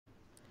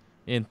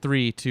In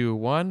three, two,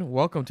 one,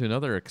 welcome to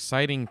another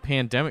exciting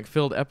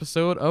pandemic-filled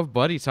episode of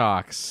Buddy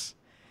Talks.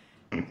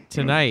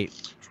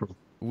 Tonight,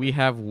 we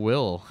have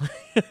Will.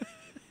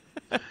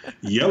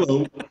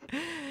 Yellow.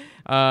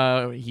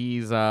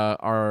 He's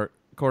our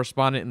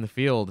correspondent in the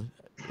field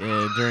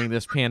during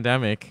this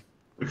pandemic.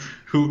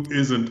 Who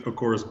isn't a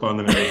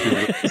correspondent in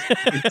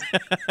the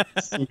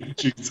field? Sweet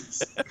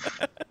Jesus.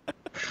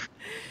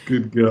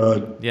 Good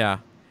God. Yeah.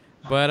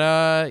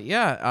 But,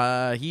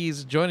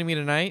 he's joining me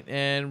tonight,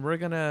 and we're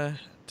going to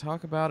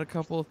talk about a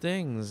couple of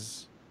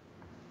things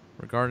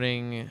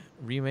regarding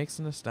remakes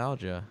and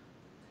nostalgia.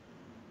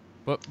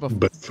 But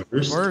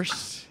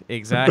first,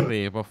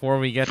 exactly, before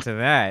we get to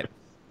that,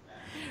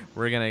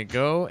 we're going to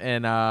go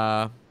and,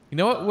 you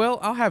know what, Will?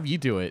 I'll have you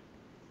do it.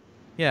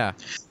 Yeah.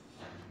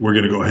 We're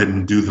going to go ahead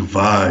and do the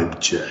vibe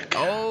check.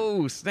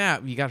 Oh,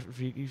 snap. You got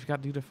to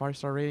do the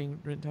 5-star rating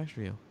written text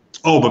review.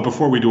 Oh, but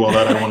before we do all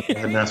that, I want to go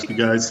ahead and ask you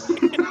guys.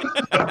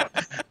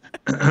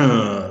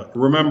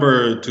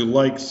 Remember to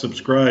like,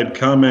 subscribe,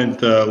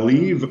 comment,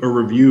 leave a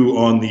review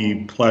on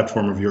the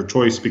platform of your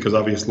choice, because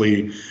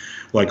obviously,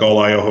 like all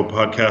Ioho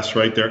podcasts,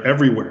 right, they're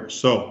everywhere.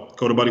 So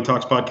go to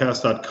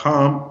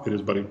buddytalkspodcast.com. It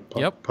is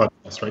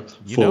Podcast, right?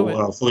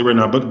 Fully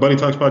written out. But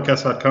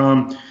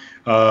buddytalkspodcast.com.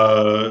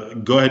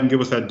 Go ahead and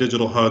give us that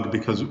digital hug,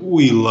 because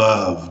we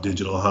love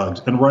digital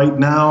hugs. And right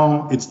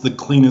now, it's the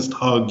cleanest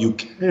hug you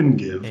can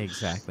give.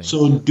 Exactly.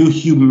 So do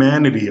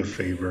humanity a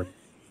favor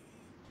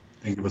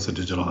and give us a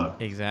digital hug.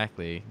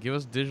 Exactly. Give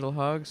us a digital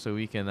hug so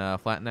we can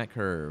flatten that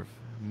curve.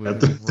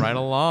 Move right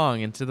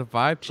along into the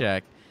vibe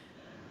check.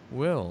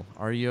 Will,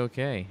 are you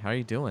okay? How are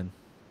you doing?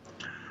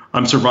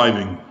 I'm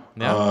surviving.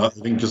 Yeah. I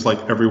think just like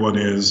everyone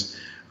is.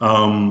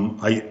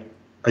 I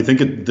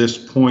think at this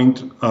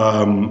point,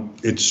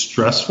 it's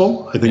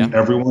stressful. I think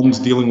everyone's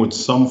dealing with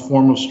some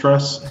form of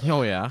stress.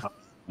 Oh yeah.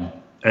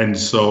 And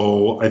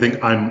so I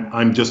think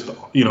I'm just,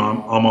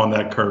 I'm on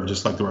that curve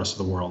just like the rest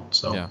of the world.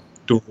 So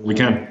do what we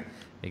can.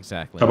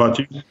 Exactly. How about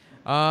you?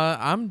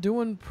 I'm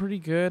doing pretty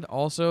good.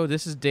 Also,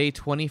 this is day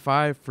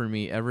 25 for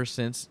me ever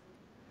since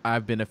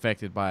I've been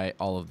affected by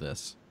all of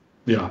this.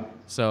 Yeah.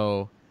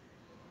 So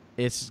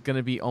it's going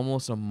to be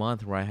almost a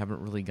month where I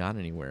haven't really gone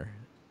anywhere.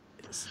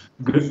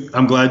 Good.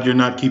 I'm glad you're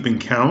not keeping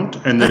count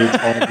and that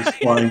it's all just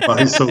flying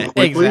by so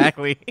quickly.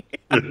 Exactly.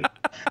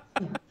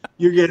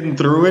 You're getting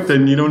through it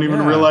and you don't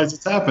even realize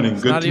it's happening.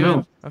 It's good not to even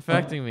know.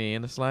 Affecting me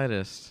in the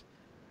slightest.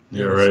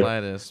 Yeah, right.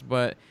 Slightest.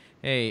 But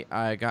hey,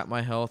 I got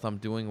my health. I'm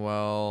doing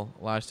well.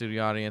 Live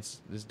studio audience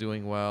is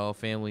doing well.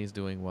 Family is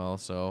doing well.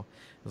 So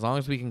as long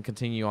as we can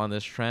continue on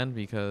this trend,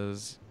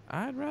 because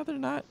I'd rather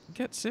not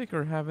get sick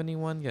or have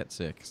anyone get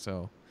sick.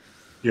 So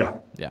yeah.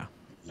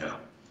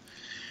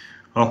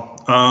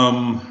 Well,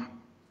 I'm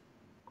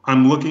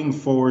looking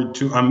forward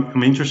to.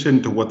 I'm interested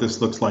into what this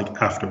looks like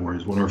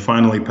afterwards when we're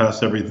finally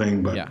past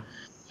everything. But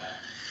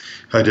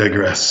I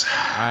digress.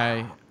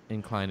 I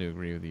incline to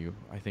agree with you.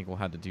 I think we'll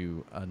have to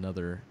do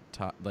another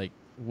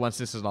once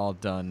this is all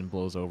done and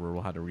blows over,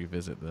 we'll have to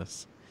revisit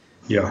this.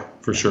 Yeah,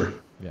 for sure.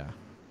 Yeah.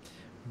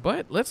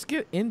 But let's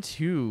get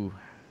into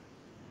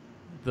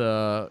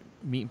the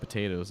meat and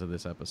potatoes of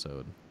this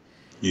episode.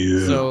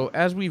 Yeah. So,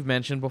 as we've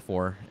mentioned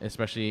before,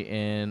 especially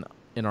in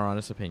our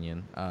honest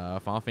opinion,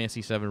 Final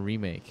Fantasy VII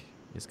Remake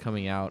is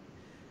coming out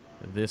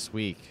this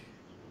week.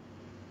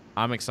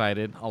 I'm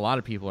excited. A lot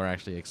of people are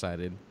actually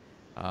excited.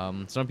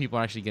 Some people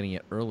are actually getting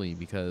it early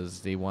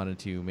because they wanted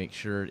to make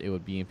sure it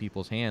would be in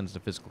people's hands, the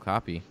physical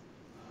copy.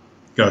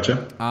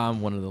 Gotcha. I'm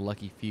one of the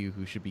lucky few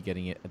who should be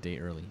getting it a day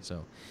early,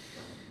 so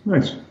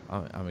nice.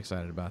 I'm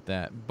excited about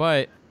that.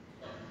 But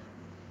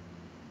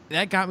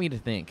that got me to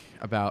think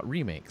about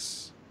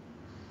remakes.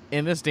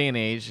 In this day and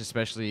age,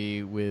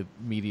 especially with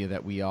media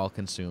that we all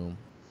consume,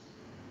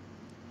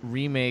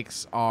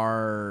 remakes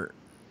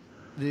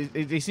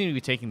they seem to be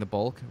taking the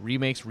bulk.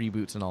 Remakes,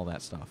 reboots, and all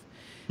that stuff.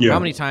 Yeah. How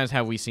many times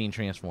have we seen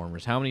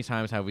Transformers? How many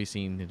times have we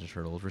seen Ninja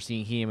Turtles? We're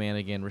seeing He-Man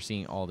again. We're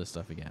seeing all this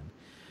stuff again.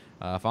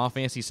 Final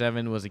Fantasy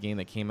VII was a game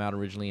that came out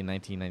originally in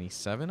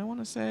 1997, I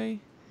want to say.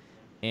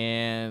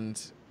 And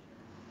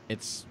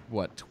it's,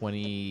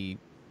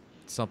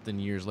 20-something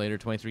years later,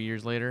 23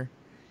 years later?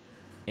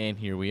 And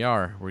here we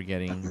are. We're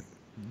getting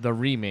the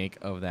remake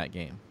of that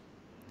game.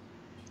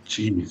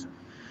 Jeez.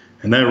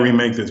 And that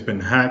remake that's been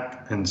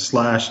hacked and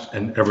slashed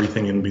and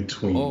everything in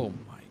between. Oh,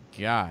 my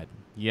God.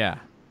 Yeah.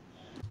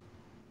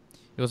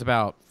 It was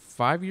about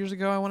 5 years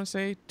ago, I want to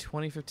say,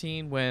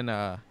 2015,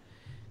 when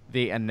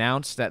they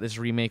announced that this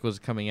remake was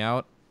coming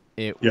out.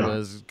 It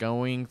was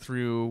going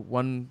through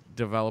one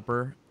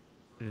developer.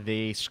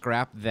 They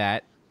scrapped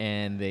that,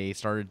 and they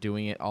started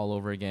doing it all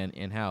over again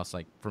in-house,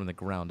 like from the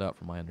ground up,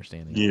 from my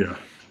understanding. Yeah.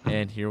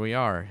 And here we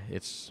are.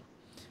 The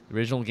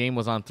original game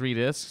was on 3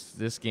 discs.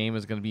 This game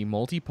is going to be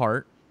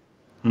multi-part.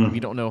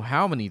 We don't know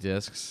how many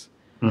discs,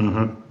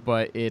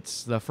 but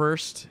it's the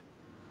first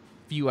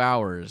few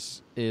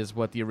hours is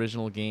what the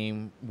original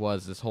game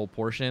was, this whole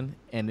portion,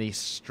 and they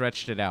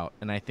stretched it out.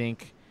 And I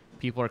think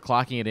people are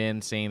clocking it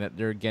in, saying that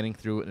they're getting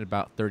through it in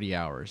about 30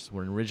 hours,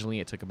 when originally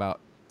it took about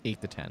 8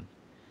 to 10.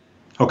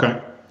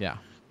 Okay. Yeah.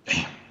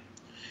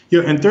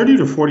 Yeah, and 30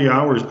 to 40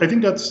 hours, I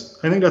think that's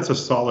a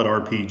solid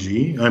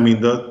RPG. I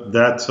mean,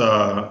 that's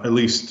at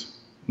least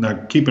now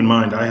keep in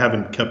mind I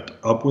haven't kept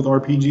up with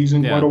RPGs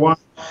in quite Yeah, a while,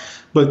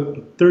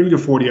 but 30 to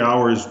 40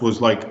 hours was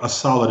like a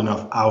solid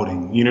enough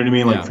outing. You know what I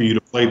mean? Like yeah, for you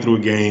to play through a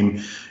game,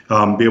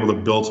 be able to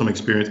build some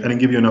experience, and then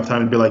give you enough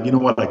time to be like, you know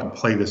what, I can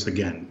play this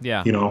again.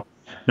 yeah. You know.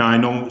 Now I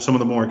know some of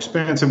the more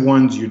expansive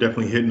ones, you're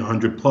definitely hitting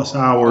 100 plus Oh,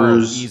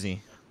 hours.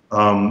 easy.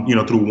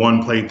 Through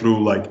one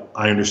playthrough, like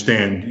I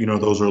understand,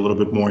 those are a little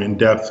bit more in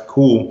depth,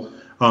 cool.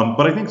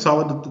 But I think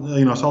solid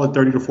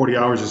 30 to 40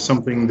 hours is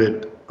something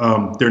that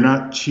they're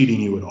not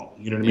cheating you at all.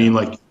 You know what I Yeah, mean?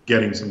 Like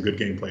getting some good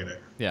gameplay there.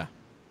 yeah,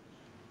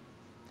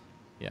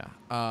 yeah.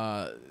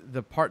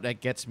 The part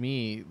that gets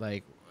me,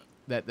 like,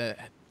 that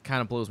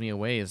kind of blows me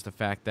away is the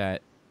fact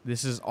that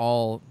this is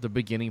all the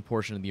beginning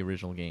portion of the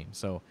original game.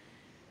 So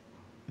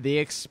they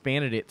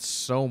expanded it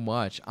so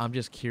much. I'm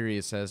just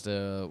curious as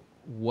to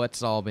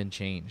what's all been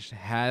changed.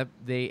 Have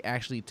they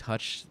actually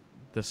touched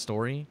the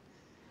story?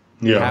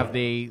 Have Yeah,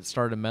 they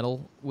started to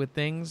meddle with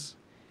things?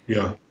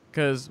 yeah.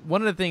 Because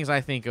one of the things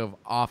I think of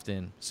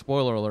often,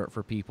 spoiler alert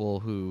for people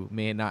who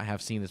may not have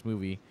seen this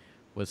movie,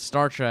 was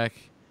Star Trek.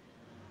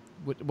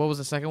 What was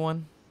the second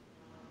one?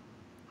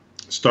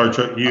 Star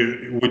Trek.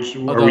 Which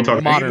Oh, are we the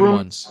talking? modern one,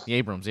 Abrams? the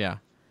Abrams, yeah,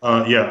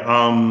 Yeah.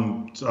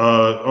 Oh, with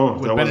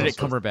that wasn't Benedict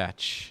so.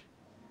 Cumberbatch.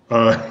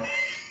 Uh,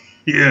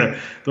 yeah,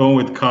 the one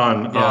with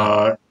Khan.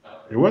 Yeah,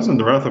 It wasn't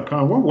the Wrath of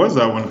Khan. What was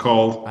that one I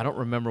called? don't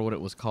remember what it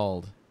was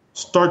called.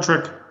 Star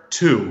Trek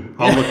Two.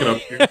 I'll Yeah, look it up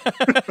here.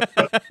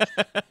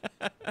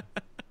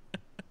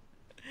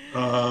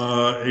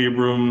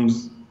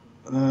 Abrams.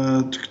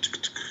 Uh,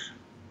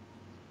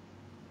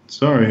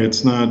 Sorry,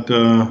 it's not.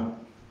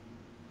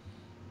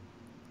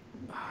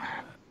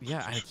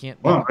 yeah, I can't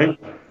think. Wow,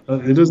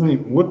 it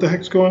doesn't. What the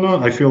heck's going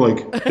on? I feel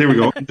like there we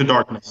go. Into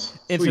darkness.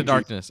 Into Sweet Jesus.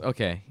 Darkness.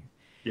 Okay,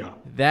 Yeah.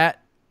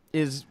 that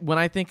is when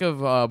I think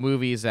of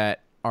movies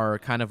that are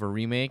kind of a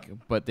remake,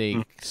 but they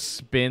Mm,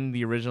 spin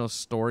the original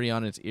story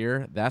on its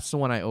ear. That's the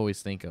one I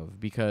always think of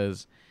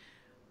because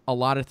a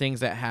lot of things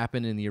that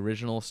happened in the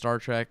original Star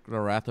Trek: The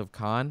Wrath of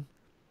Khan,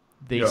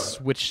 they yeah.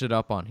 switched it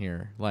up on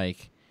here.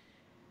 Like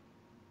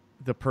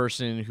the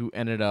person who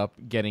ended up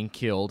getting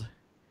killed.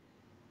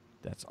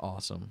 That's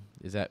awesome.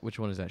 Is that which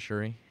one is that?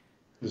 Shuri.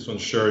 This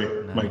one's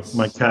Sherry. My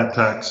Nice. cat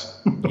tax.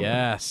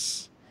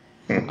 Yes.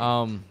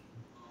 Um.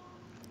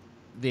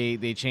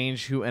 They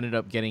changed who ended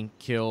up getting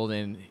killed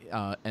and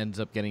ends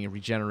up getting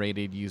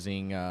regenerated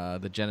using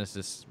the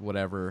Genesis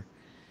whatever,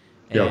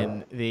 Yeah.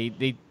 and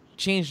they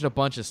changed a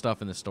bunch of stuff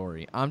in the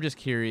story. I'm just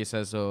curious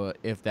as to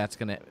if that's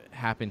gonna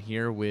happen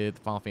here with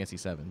Final Fantasy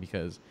VII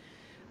because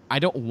I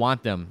don't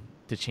want them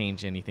to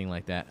change anything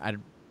like that. I'd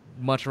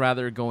much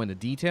rather go into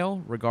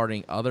detail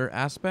regarding other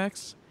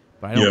aspects,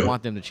 but I don't Yeah.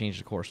 want them to change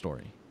the core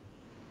story.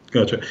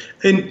 Gotcha.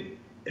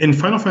 And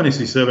Final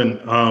Fantasy VII,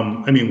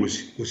 I mean,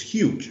 was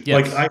huge.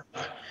 Like Yes.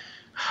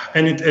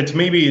 and it's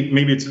maybe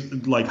it's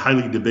like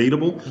highly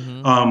debatable,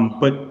 Mm-hmm.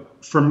 but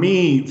for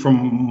me,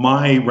 from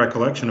my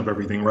recollection of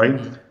everything, right,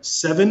 Mm-hmm.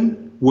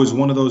 seven was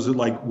one of those that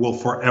like will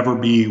forever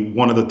be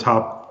one of the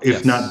top,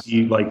 if not Yes.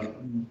 the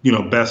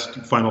like best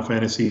Final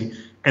Fantasy.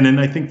 And then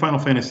I think Final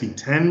Fantasy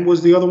X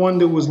was the other one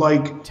that was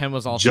like 10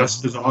 was also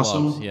just as loved.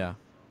 awesome. Yeah.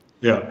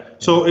 Yeah. Yeah.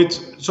 So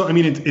I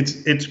mean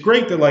it's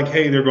great that like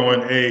hey they're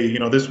going hey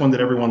this one that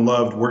everyone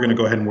loved we're going to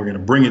go ahead and we're going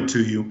to bring it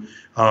to you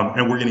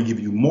and we're going to give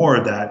you more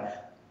of that.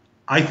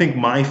 I think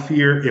my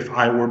fear if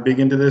I were big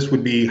into this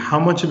would be how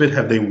much of it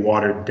have they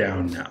watered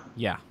down now?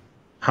 Yeah.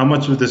 How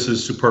much of this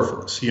is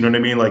superfluous? You know what I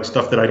mean? Like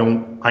stuff that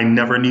I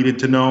never needed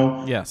to know.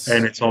 And Yes.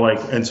 it's all like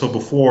and so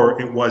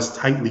before it was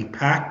tightly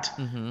packed,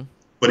 Mm-hmm.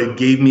 but it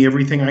gave me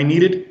everything I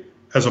needed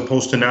as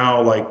opposed to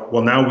now like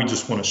well now we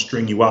just want to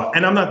string you out.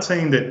 And I'm not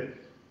saying that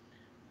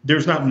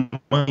there's not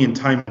money and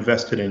time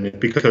invested in it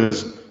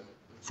because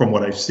from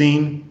what I've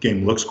seen,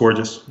 game looks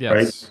gorgeous,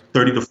 right? Yes.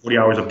 30 to 40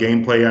 hours of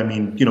gameplay. I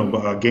mean,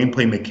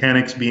 gameplay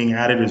mechanics being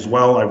added as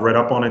well. I've read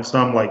up on it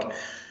some. Like,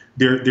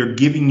 they're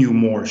giving you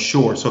more,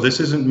 sure. So this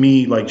isn't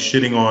me like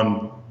shitting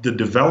on the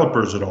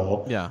developers at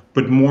all, Yeah.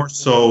 but more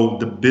so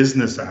the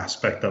business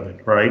aspect of it,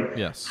 right?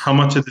 Yes. How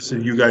much of this are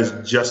you guys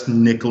just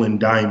nickel and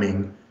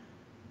diming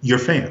your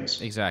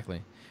fans?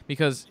 Exactly.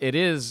 Because it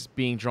is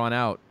being drawn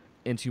out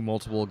into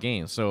multiple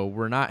games. So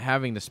we're not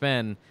having to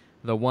spend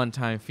the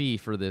one-time fee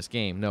for this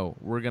game. No,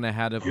 we're going to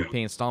have to Yeah.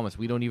 pay installments.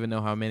 We don't even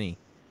know how many.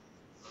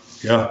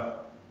 Yeah.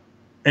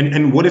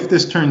 And what if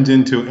this turns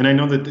into, and I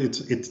know that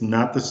it's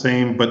not the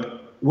same,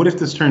 but what if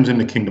this turns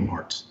into Kingdom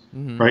Hearts,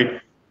 Mm-hmm.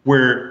 right?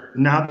 Where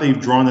now they've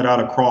drawn it out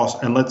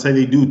across, and let's say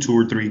they do 2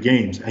 or 3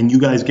 games, and you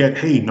guys get,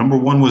 hey, number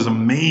 1 was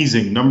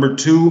amazing, number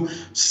 2,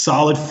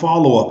 solid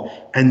follow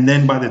up, and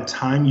then by the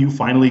time you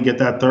finally get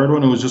that third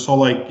one, it was just all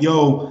like,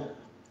 yo,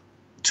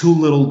 too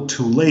little,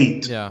 too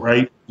late, Yeah.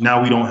 right?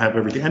 Now we don't have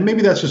everything, and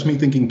maybe that's just me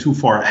thinking too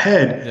far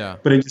ahead, Yeah.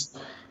 but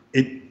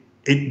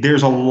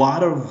there's a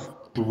lot of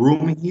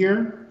room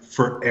here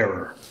for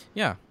error.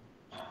 Yeah.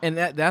 And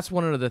that's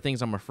one of the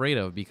things I'm afraid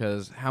of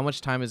because how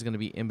much time is going to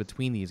be in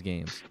between these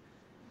games?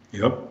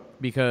 Yep.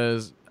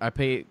 because I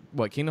paid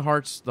Kingdom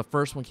Hearts. The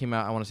first one came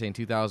out, I want to say in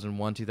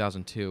 2001,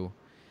 2002.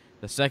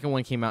 The second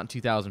one came out in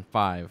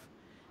 2005.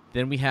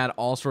 Then we had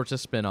all sorts of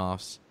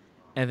spin-offs,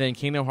 and then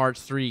Kingdom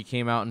Hearts 3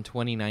 came out in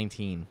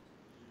 2019.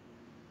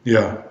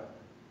 Yeah.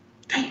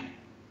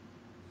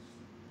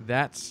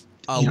 That's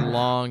a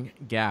long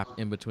gap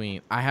in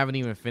between. I haven't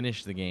even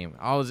finished the game.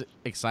 I was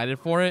excited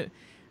for it,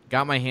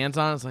 got my hands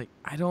on it. It's like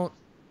I don't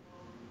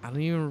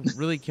even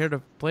really care to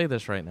play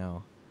this right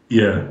now.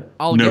 Yeah.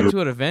 I'll get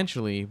to it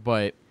eventually,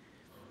 but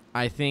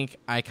I think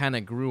I kind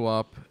of grew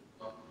up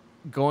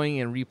going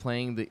and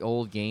replaying the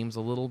old games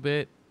a little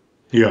bit.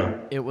 Yeah.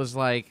 It was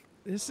like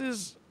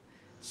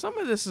some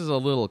of this is a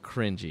little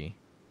cringy.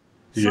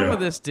 Some of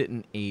this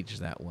didn't age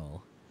that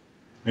well.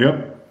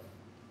 Yep.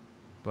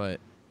 But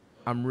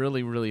I'm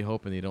really, really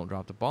hoping they don't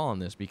drop the ball on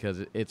this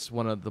because it's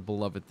one of the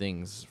beloved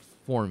things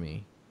for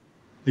me.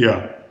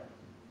 Yeah.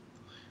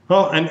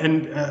 Well,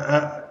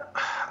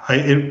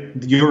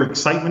 your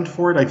excitement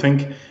for it, I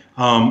think,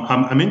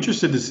 I'm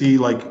interested to see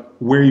like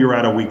where you're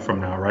at a week from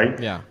now, right?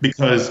 Yeah.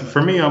 Because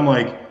for me, I'm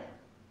like,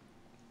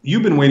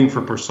 you've been waiting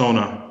for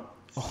Persona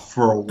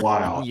for a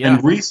while, Yeah.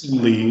 and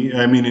recently,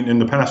 I mean, in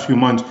the past few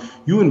months,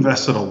 you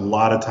invested a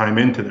lot of time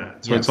into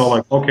that. So it's all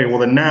like, okay, well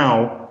then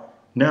now,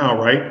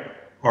 right?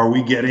 Are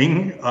we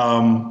getting?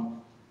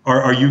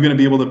 Are you going to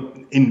be able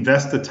to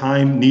invest the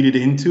time needed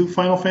into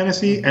Final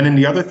Fantasy? And then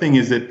the other thing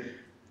is that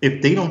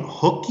if they don't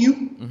hook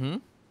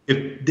you,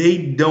 if they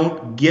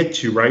don't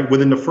get you right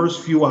within the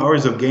first few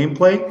hours of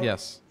gameplay,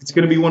 it's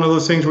going to be one of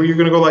those things where you're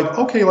going to go like,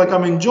 okay, like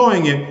I'm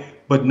enjoying it,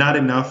 but not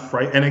enough,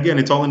 right? And again,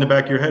 it's all in the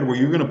back of your head where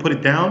you're going to put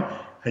it down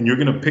and you're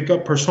going to pick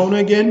up Persona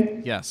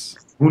again. Yes.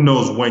 Who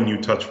knows when you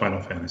touch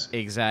Final Fantasy?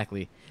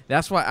 Exactly.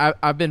 That's why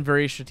I've been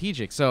very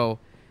strategic. So,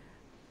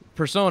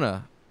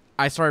 Persona,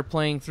 I started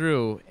playing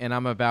through, and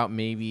I'm about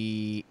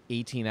maybe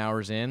 18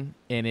 hours in,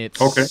 and it's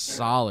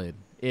solid.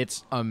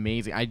 It's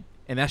amazing.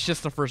 And that's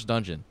just the first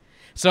dungeon.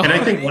 So, and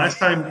I think last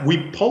time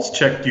we pulse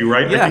checked you,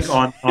 right? I think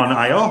on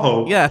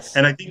Ioho. Yes.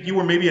 And I think you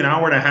were maybe an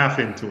hour and a half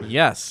into it.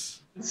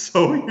 Yes.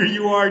 So here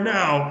you are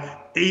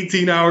now,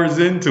 18 hours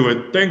into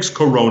it. Thanks,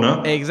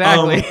 Corona.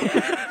 Exactly.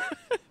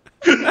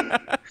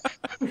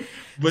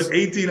 But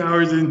 18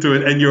 hours into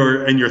it, and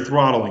you're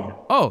throttling it.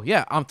 Oh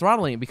yeah, I'm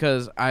throttling it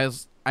because I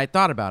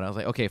thought about it. I was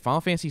like, okay,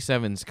 Final Fantasy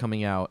VII's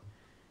coming out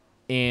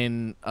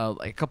in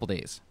like a couple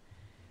days.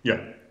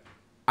 Yeah.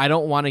 I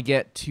don't want to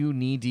get too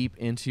knee deep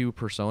into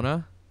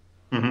Persona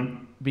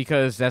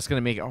because that's going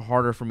to make it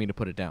harder for me to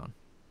put it down.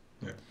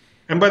 Yeah.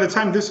 And by the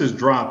time this is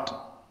dropped,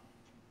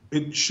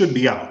 it should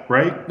be out,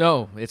 right?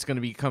 No, it's going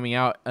to be coming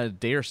out a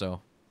day or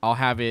so. I'll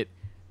have it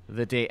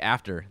the day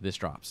after this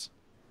drops.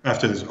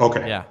 After this,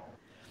 okay. Yeah.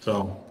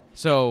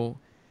 So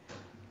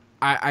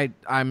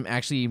I'm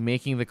actually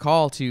making the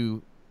call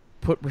to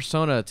put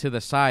Persona to the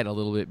side a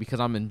little bit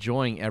because I'm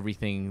enjoying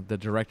everything, the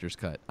director's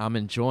cut. I'm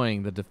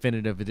enjoying the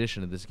definitive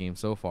edition of this game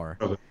so far.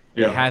 Okay.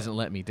 Yeah. It hasn't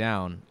let me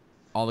down.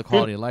 All the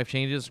quality of life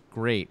changes,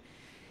 great.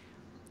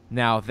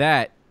 Now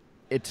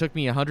it took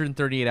me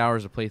 138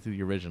 hours to play through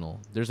the original.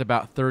 There's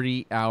about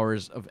 30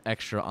 hours of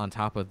extra on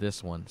top of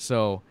this one.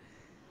 So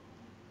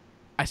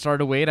I started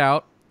to wait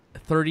out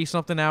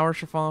 30-something hours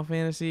for Final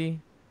Fantasy,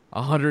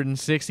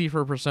 160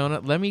 for Persona.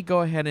 Let me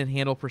go ahead and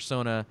handle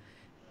Persona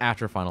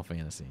after Final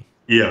Fantasy.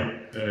 Yeah,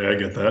 I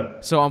get that.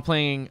 So I'm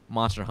playing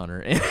Monster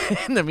Hunter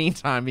in the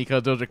meantime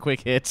because those are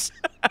quick hits.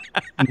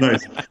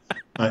 Nice.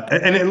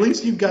 And at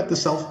least you've got the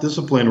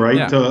self-discipline,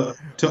 right, to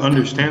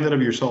understand it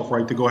of yourself,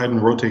 right, to go ahead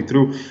and rotate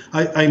through.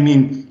 I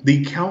mean,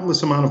 the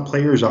countless amount of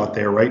players out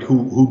there, right,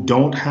 who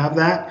don't have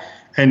that,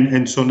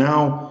 and so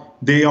now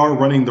they are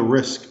running the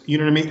risk. You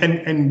know what I mean?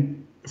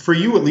 And for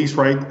you at least,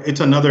 right, it's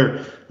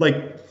another,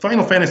 like,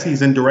 Final Fantasy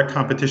is in direct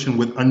competition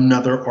with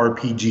another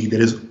RPG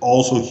that is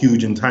also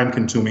huge and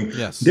time-consuming.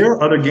 Yes. There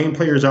are other game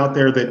players out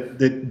there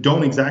that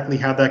don't exactly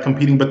have that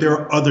competing, but there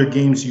are other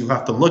games you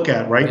have to look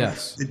at, right,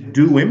 that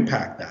do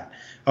impact that.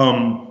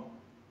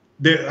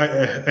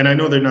 And I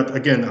know they're not,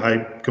 again, I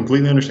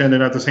completely understand they're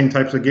not the same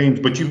types of games,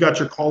 but you've got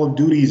your Call of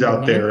Duties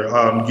out there.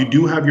 You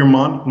do have your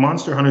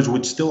Monster Hunters,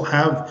 which still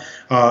have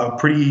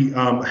pretty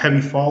heavy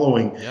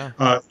following.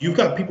 Yeah. You've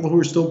got people who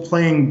are still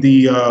playing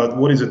the,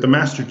 the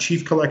Master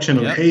Chief Collection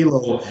of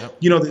Halo.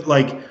 You know,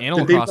 like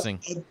Animal Crossing.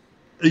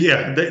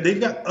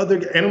 They've got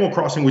other Animal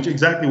Crossing, which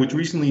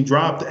recently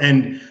dropped,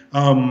 and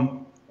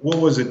what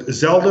was it?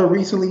 Zelda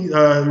recently,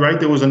 right?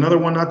 There was another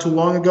one not too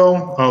long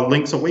ago.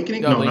 Link's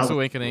Awakening. No, Link's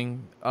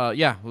Awakening.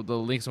 The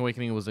Link's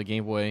Awakening was a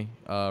Game Boy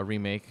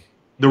remake.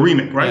 The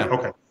remake, right? Yeah.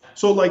 Okay.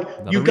 So like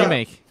you've got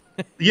remake.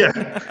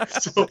 Yeah.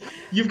 So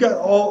you've got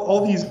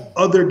all these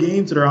other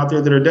games that are out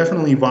there that are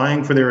definitely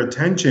vying for their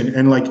attention,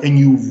 and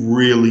you've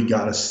really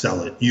got to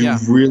sell it.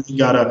 You've really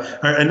got to,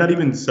 and not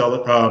even sell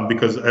it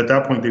because at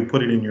that point they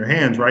put it in your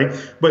hands, right?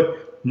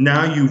 But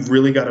now you've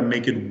really got to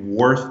make it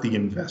worth the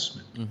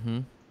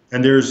investment.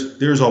 And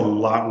there's a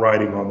lot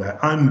riding on that.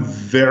 I'm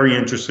very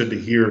interested to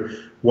hear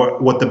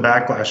what the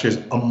backlash is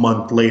a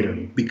month later,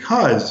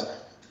 because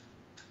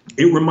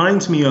it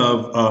reminds me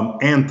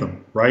of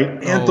Anthem,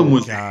 right? Anthem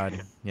was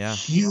Yeah.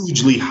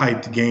 hugely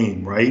hyped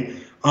game, right?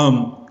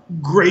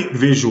 Great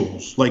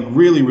visuals, like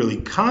really, really,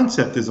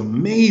 concept is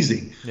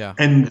amazing. Yeah.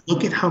 And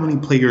look at how many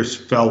players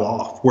fell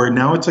off, where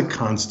now it's a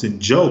constant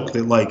joke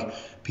that like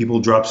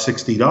people drop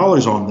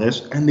 $60 on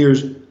this and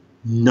there's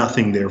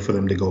nothing there for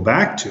them to go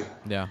back to.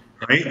 Yeah.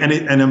 Right.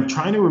 And I'm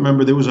trying to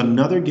remember, there was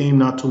another game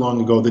not too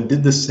long ago that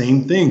did the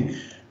same thing,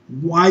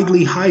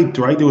 widely hyped,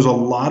 right? There was a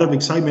lot of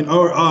excitement.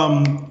 Or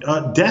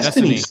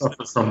Destiny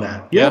suffers from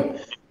that. Yeah.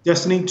 Yep.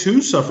 Destiny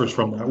 2 suffers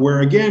from that, where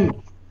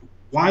again,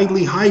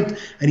 widely hyped.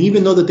 And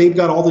even though that they've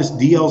got all this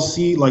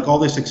DLC, like all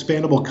this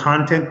expandable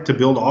content to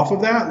build off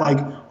of that,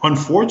 like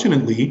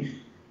unfortunately,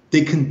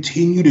 they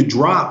continue to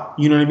drop,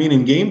 you know what I mean,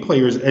 in game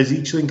players as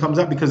each thing comes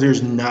out, because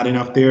there's not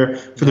enough there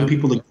for the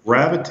people to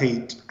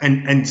gravitate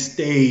and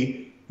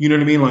stay, you know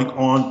what I mean, like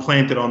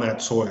planted on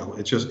that soil.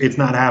 It's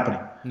not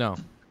happening. No.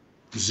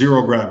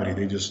 Zero gravity.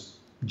 They just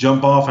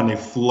jump off and they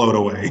float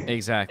away.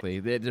 Exactly.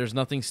 There's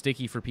nothing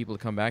sticky for people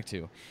to come back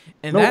to.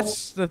 And Nope.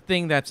 that's the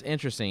thing that's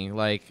interesting.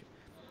 Like,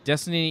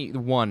 Destiny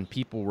 1,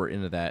 people were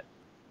into that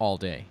all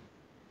day.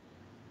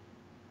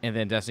 And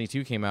then Destiny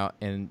 2 came out,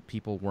 and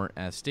people weren't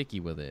as sticky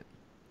with it.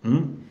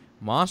 Mm-hmm.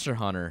 Monster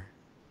Hunter,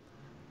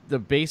 the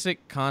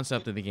basic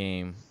concept of the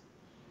game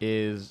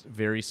is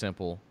very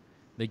simple.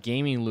 The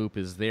gaming loop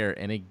is there,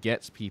 and it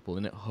gets people,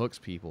 and it hooks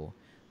people.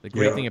 The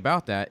great thing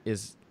about that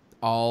is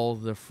all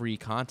the free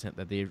content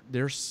that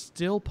they're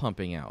still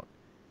pumping out.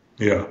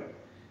 Yeah.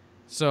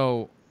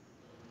 So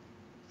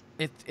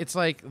it's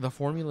like the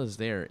formula is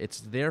there. It's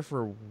there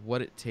for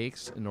what it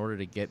takes in order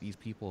to get these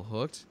people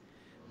hooked.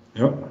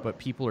 Yep. But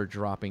people are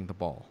dropping the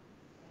ball.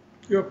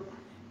 Yep.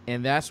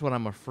 And that's what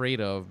I'm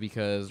afraid of,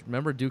 because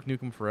remember Duke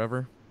Nukem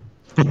Forever?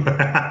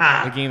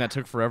 The game that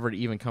took forever to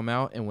even come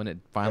out, and when it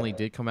finally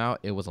did come out,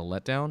 it was a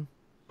letdown.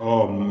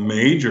 Oh,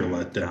 major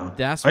letdown.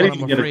 That's I what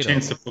didn't I'm get a afraid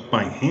chance of. to put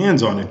my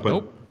hands on it, but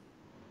Nope.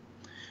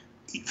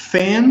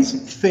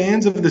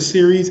 fans of the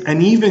series,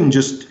 and even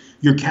just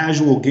your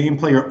casual game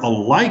player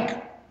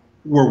alike,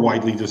 were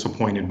widely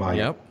disappointed by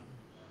it.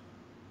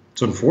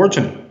 It's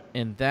unfortunate.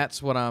 And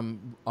that's what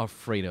I'm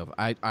afraid of.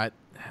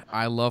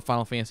 I love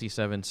Final Fantasy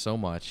VII so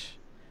much.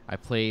 I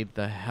played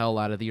the hell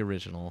out of the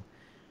original.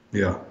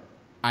 Yeah.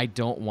 I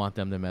don't want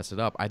them to mess it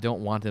up. I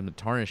don't want them to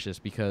tarnish this,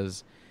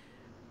 because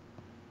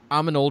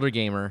I'm an older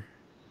gamer.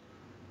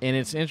 And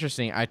it's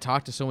interesting. I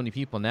talk to so many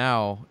people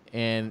now,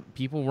 and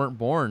people weren't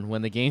born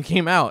when the game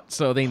came out,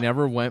 so they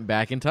never went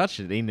back and touched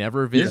it. They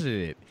never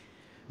visited it.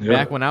 Yeah.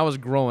 Back when I was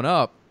growing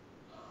up,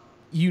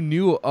 you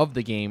knew of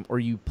the game or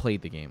you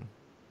played the game.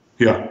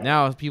 Yeah.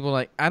 Now people are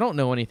like, I don't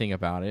know anything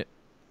about it.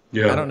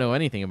 Yeah. I don't know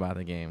anything about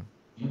the game.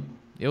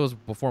 It was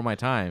before my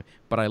time,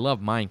 but I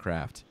love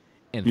Minecraft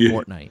and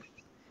Fortnite.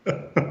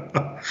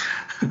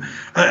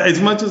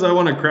 As much as I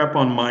want to crap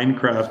on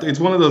Minecraft, it's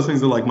one of those things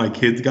that like my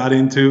kids got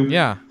into.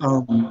 Yeah.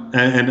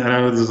 And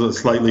I know this is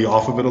slightly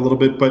off of it a little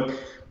bit, but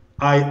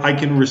I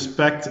can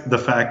respect the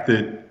fact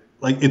that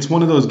like it's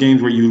one of those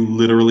games where you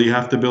literally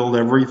have to build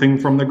everything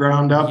from the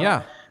ground up.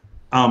 Yeah.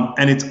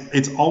 And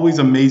it's always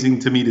amazing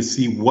to me to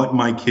see what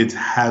my kids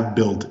have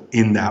built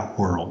in that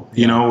world.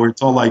 You know, where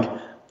it's all like,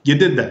 you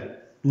did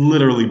that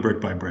literally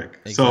brick by brick.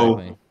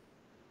 Exactly. So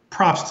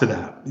props to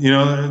that. You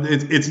know,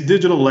 it's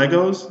digital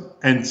Legos,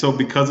 and so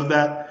because of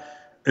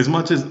that, as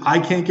much as I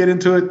can't get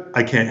into it,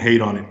 I can't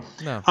hate on it.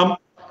 No.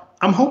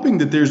 I'm hoping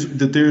that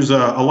there's a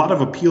lot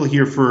of appeal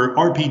here for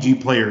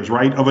RPG players,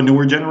 right, of a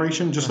newer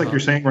generation, just like you're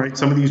saying, right?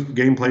 Some of these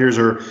game players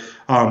are,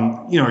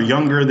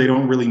 younger. They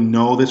don't really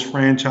know this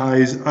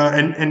franchise,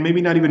 and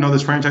maybe not even know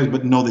this franchise,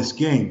 but know this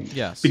game.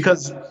 Yes.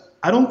 Because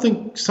I don't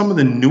think some of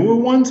the newer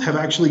ones have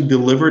actually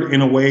delivered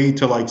in a way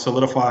to like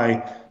solidify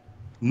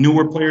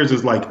newer players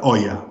as like, oh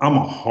yeah, I'm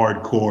a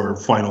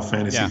hardcore Final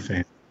Fantasy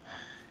fan,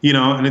 you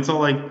know, and it's all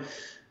like,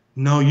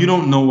 no, you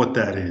don't know what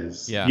that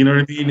is. Yeah. You know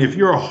what I mean? If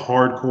you're a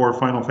hardcore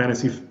Final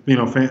Fantasy,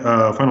 Final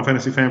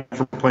Fantasy fan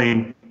for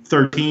playing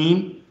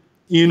 13,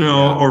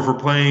 or for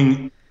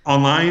playing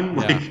online,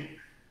 like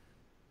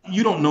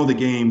you don't know the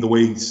game the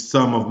way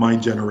some of my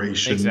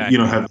generation,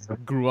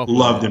 have grew up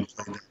loved and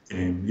played that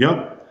game.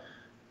 Yep.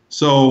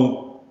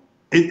 So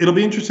it'll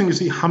be interesting to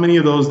see how many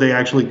of those they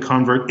actually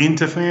convert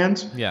into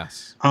fans.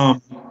 Yes.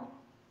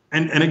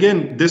 And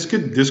again, this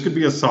could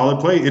be a solid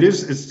play.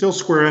 It's still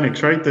Square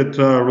Enix, right, that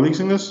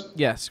releasing this?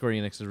 Yes, Square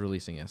Enix is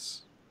releasing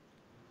this.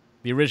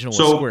 The original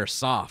was Square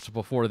Soft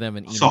before them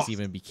and Enix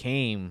even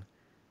became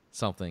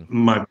something.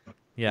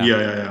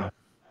 Yeah.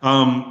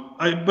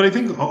 But I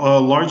think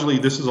largely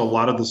this is a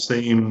lot of the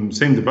same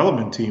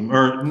development team,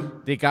 or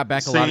they got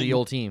back a lot of the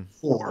old team.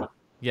 Right?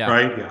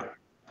 Yeah.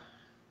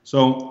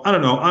 So I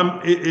don't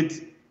know.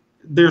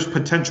 There's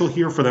potential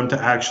here for them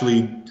to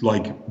actually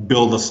like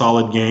build a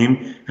solid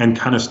game and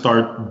kind of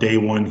start day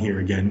one here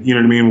again. You know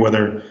what I mean?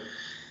 Whether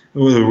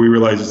we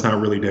realize it's not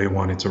really day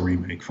one, it's a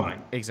remake.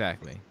 Fine.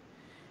 Exactly.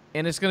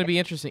 And it's going to be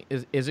interesting.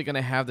 Is it going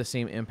to have the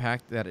same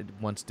impact that it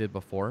once did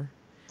before?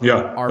 Yeah.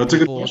 Are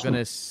people going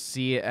to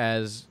see it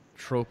as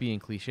tropey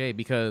and cliche?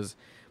 Because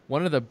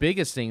one of the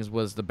biggest things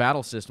was the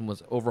battle system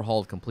was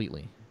overhauled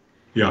completely.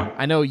 Yeah.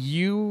 I know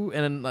you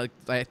and like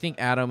I think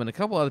Adam and a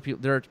couple other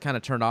people, they're kind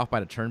of turned off by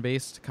the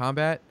turn-based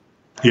combat.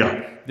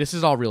 Yeah. This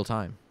is all real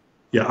time.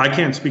 Yeah. I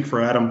can't speak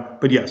for Adam,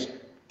 but yes,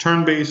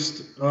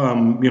 turn-based,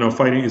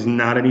 fighting is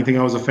not anything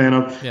I was a fan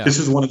of. Yeah. This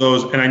is one of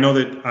those, and I know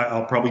that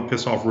I'll probably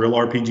piss off real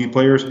RPG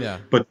players, Yeah.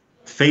 but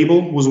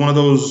Fable was one of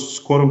those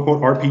quote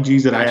unquote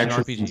RPGs that I Action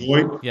actually RPG.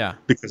 enjoyed Yeah.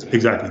 because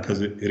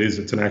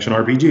it's an action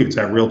RPG. It's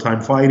that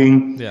real-time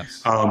fighting.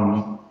 Yes.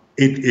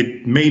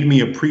 It made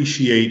me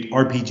appreciate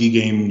RPG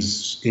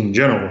games in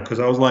general because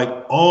I was like,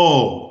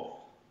 oh,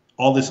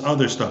 all this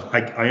other stuff.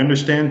 I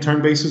understand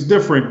turn-based is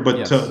different, but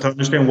Yes. to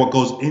understand what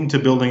goes into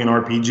building an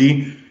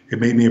RPG, it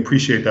made me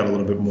appreciate that a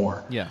little bit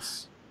more.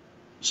 Yes.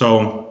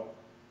 So,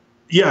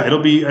 yeah,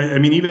 it'll be. I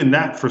mean, even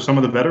that for some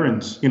of the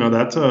veterans,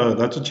 that's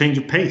a change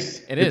of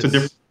pace.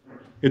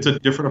 It's a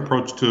different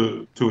approach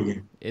to a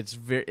game.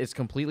 It's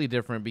completely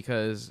different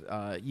because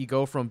you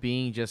go from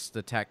being just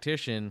the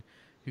tactician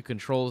who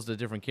controls the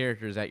different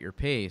characters at your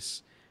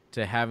pace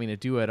to having to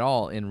do it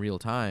all in real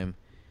time.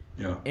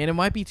 Yeah. And it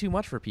might be too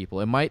much for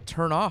people. It might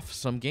turn off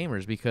some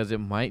gamers because it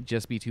might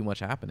just be too much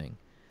happening.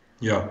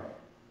 Yeah.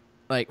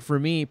 Like for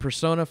me,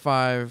 Persona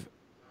 5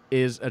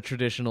 is a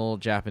traditional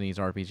Japanese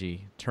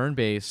RPG,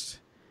 turn-based,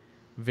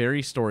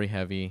 very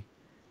story-heavy,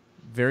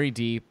 very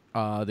deep.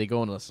 They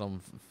go into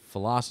some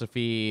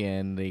philosophy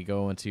and they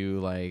go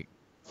into like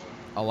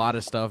a lot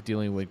of stuff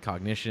dealing with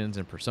cognitions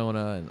and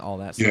persona and all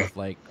that Yeah. stuff.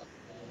 Like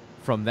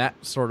from that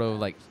sort of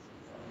like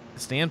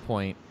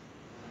standpoint,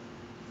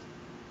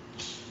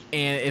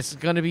 and it's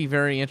going to be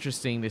very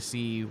interesting to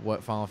see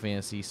what Final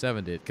Fantasy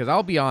VII did. Because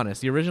I'll be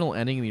honest, the original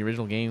ending in the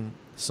original game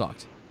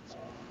sucked.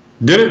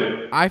 Did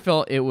it? I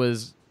felt it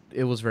was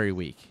very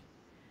weak.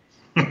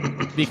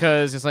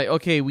 Because it's like,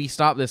 okay, we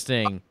stopped this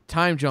thing.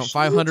 Time jump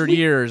 500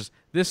 years.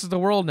 This is the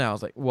world now.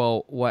 It's like,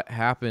 well, what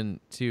happened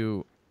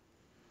to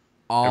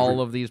all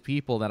of these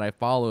people that I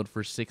followed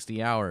for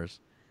 60 hours?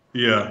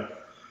 Yeah.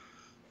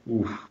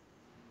 Oof.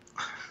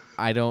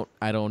 I don't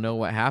know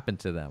what happened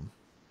to them.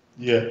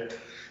 Yeah.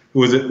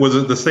 Was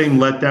it the same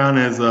letdown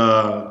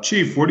as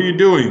Chief, what are you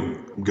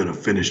doing? I'm gonna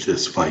finish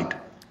this fight.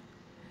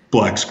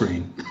 Black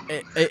screen.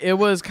 It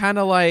was kind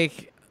of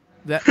like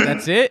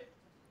that's it.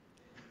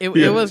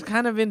 It was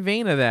kind of in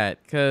vain of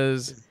that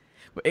because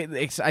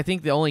I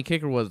think the only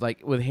kicker was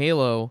like with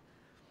Halo,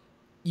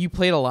 you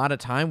played a lot of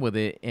time with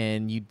it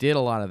and you did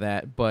a lot of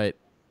that, but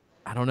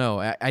I don't know.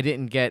 I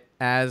didn't get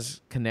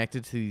as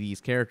connected to these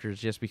characters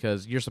just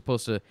because you're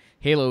supposed to.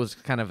 Halo is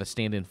kind of a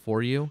stand-in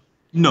for you.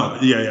 No,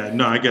 yeah,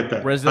 no, I get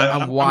that. Whereas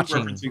I'm watching.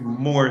 I'm referencing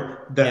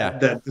more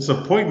that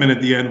disappointment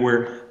at the end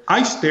where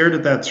I stared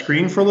at that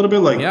screen for a little bit,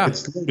 like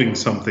it's loading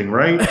something,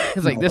 right?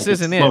 It's like this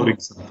isn't it, loading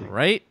something,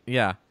 right?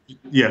 Yeah.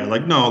 Yeah,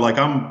 like no, like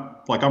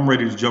I'm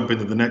ready to jump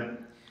into the next.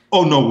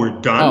 Oh no,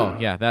 we're done. Oh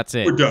yeah, that's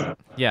it. We're done.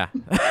 Yeah,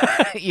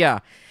 yeah.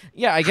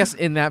 I guess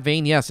in that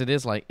vein, yes, it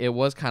is like it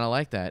was kind of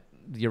like that.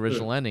 The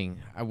original ending.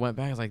 I went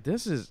back. I was like,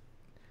 this is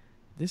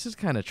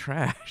kind of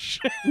trash.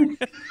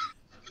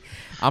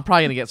 I'm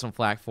probably gonna get some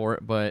flack for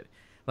it, but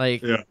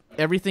like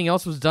everything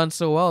else was done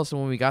so well. So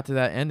when we got to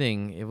that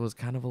ending, it was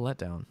kind of a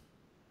letdown.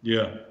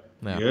 Yeah.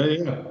 I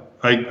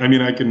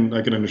mean, I can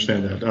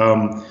understand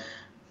that.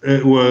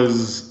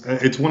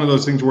 It's one of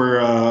those things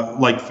where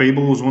like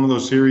Fable was one of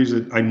those series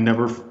that I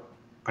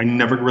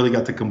never really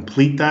got to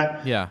complete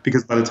that. Yeah.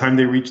 Because by the time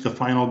they reached the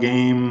final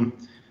game,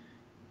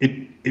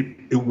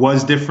 it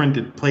was different.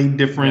 It played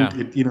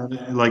different. Yeah.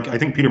 Like I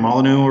think Peter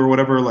Molyneux or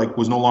whatever, like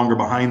was no longer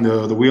behind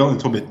the wheel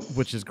until it.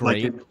 Which is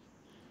great.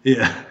 Like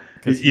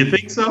you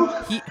think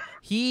so?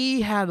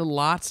 He had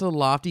lots of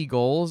lofty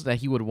goals that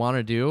he would want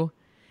to do,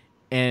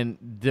 and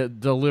the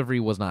delivery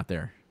was not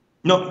there.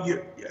 No,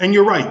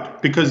 you're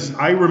right, because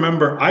I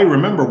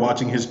remember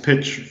watching his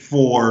pitch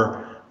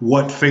for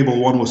what Fable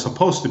 1 was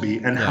supposed to be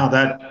and how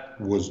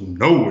that was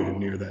nowhere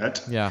near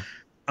that. Yeah.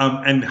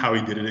 And how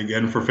he did it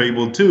again for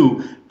Fable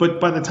 2.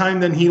 But by the time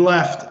then he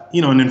left,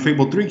 and then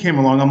Fable 3 came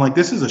along, I'm like,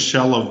 this is a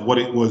shell of what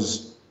it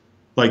was,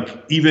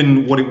 like,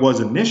 even what it was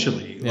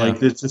initially. Yeah.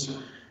 Like, it's just,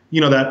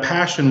 that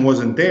passion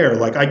wasn't there.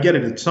 Like, I get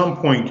it. At some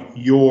point,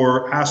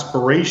 your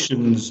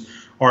aspirations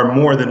are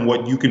more than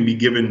what you can be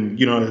given,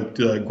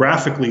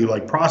 graphically,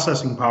 like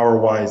processing power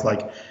wise.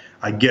 Like,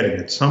 I get it.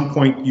 At some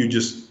point,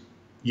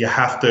 you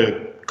have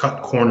to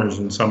cut corners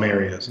in some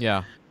areas.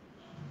 Yeah.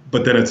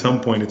 But then at some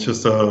point, it's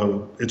just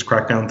it's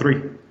Crackdown 3.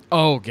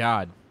 Oh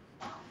God.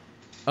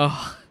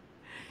 Oh.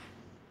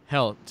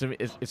 Hell, to me,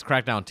 it's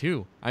Crackdown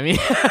 2. I mean.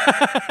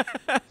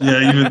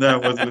 Yeah, even that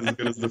wasn't as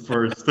good as the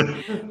first.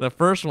 The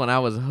first one, I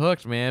was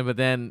hooked, man. But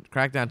then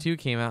Crackdown 2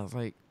 came out. I was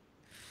like,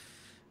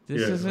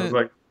 this isn't. I was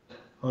like,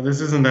 oh, this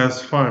isn't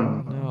as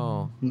fun.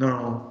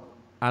 No.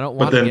 I don't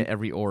want to get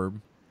every orb.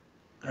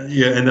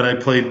 Yeah, and then I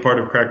played part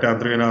of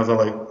Crackdown 3, and I was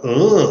like,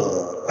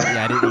 ugh.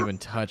 Yeah, I didn't even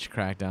touch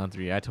Crackdown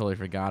 3. I totally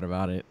forgot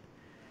about it.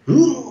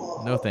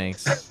 No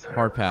thanks.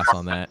 Hard pass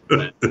on that.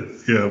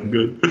 Yeah, I'm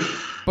good.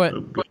 But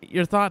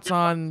your thoughts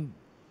on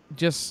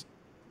just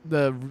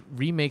the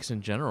remakes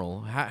in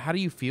general? How do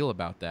you feel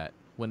about that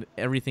when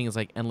everything is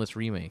like endless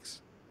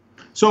remakes?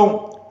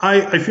 So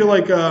I feel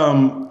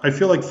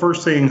like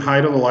first saying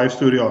hi to the live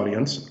studio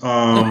audience,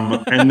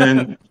 and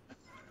then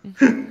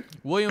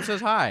William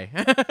says hi.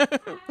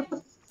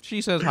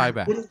 She says hi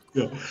back.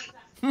 yeah.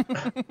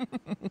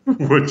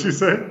 What'd you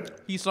say?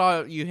 He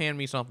saw you hand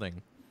me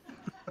something.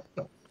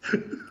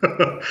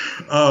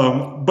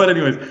 But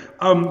anyways,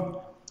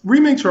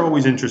 remakes are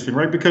always interesting,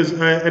 right? Because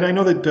and I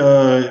know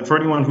that for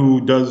anyone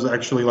who does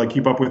actually like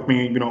keep up with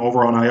me,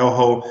 over on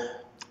IOHO,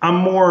 I'm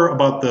more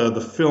about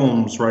the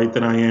films, right,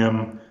 than I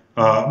am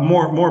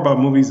more about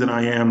movies than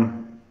I am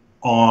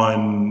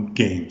on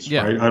games,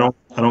 Yeah. right?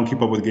 I don't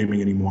keep up with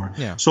gaming anymore.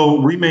 Yeah.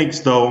 So remakes,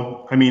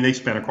 though, I mean, they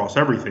span across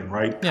everything,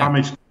 right? Yeah.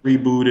 Comics get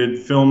rebooted,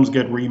 films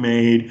get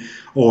remade,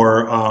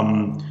 or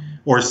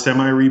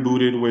semi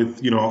rebooted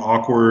with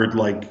awkward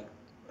like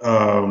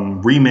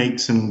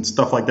remakes and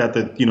stuff like that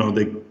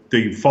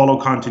they follow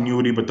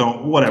continuity but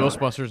don't whatever.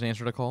 Ghostbusters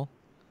answered a call.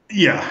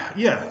 Yeah,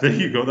 there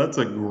you go. That's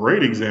a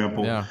great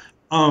example. Yeah.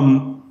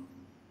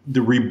 The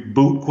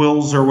reboot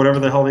quills or whatever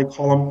the hell they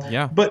call them.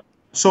 Yeah. But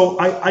so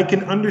I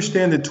can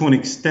understand it to an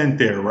extent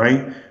there,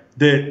 right?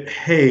 That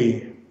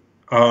hey,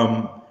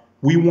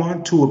 we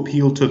want to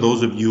appeal to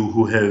those of you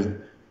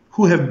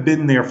who have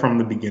been there from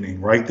the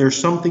beginning, right? There's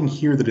something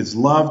here that is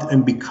loved,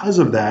 and because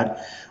of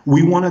that,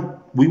 we want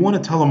to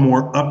tell a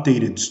more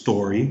updated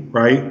story,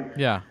 right?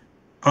 Yeah.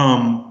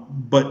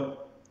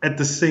 But at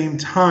the same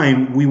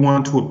time, we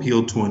want to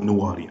appeal to a new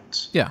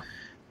audience. Yeah.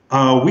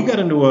 We got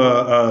into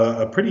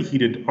a pretty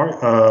heated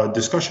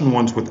discussion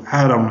once with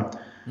Adam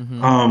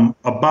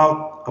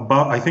about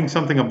I think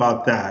something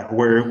about that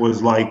where it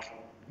was like,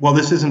 well,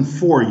 this isn't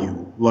for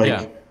you. Like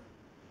Yeah.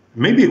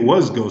 maybe it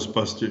was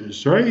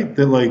Ghostbusters, right?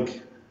 That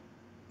like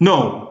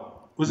no,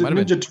 was it Might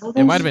have Ninja been. Turtles?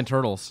 It might have been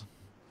Turtles.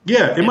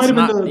 Yeah, it might It's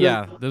have been not.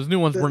 Yeah. Those new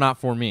ones were not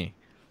for me.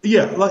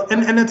 yeah, like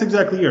and that's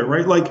exactly it,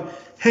 right? Like,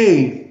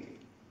 hey,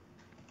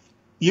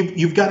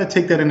 you've got to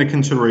take that into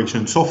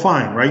consideration. So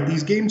fine, right?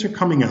 These games are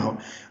coming out.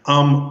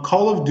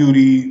 Call of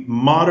Duty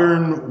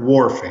Modern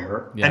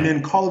Warfare, Yeah. and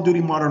then Call of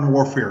Duty Modern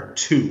Warfare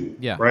 2,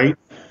 Yeah. right?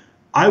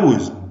 I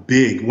was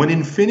big when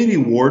Infinity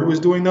Ward was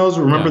doing those.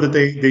 Remember Yeah. that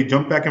they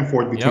jumped back and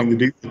forth between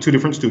Yep. the two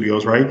different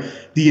studios, right?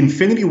 The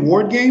Infinity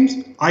Ward games,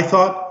 I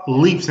thought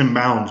leaps and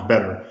bounds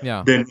better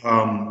Yeah. than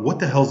what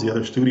the hell's the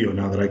other studio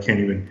now that I can't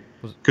even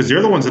Was- because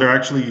they're the ones that are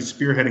actually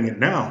spearheading it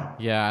now.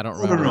 Yeah. I don't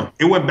No, remember. no, no.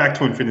 It went back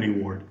to Infinity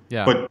Ward,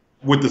 Yeah. but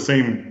with the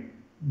same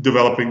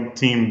developing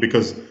team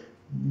because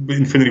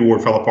Infinity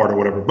Ward fell apart or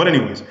whatever. But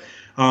anyways,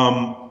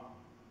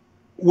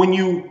 when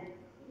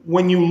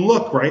you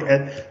look right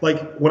at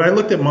like when I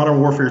looked at Modern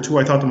Warfare 2,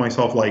 I thought to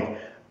myself like,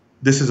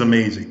 this is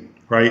amazing,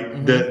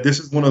 right? This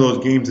is one of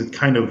those games that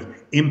kind of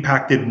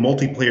impacted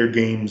multiplayer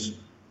games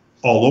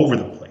all over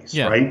the place,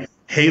 Yeah. right?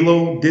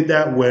 Halo did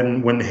that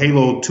when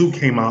Halo 2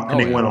 came out and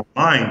Oh, they yeah. went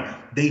online.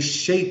 They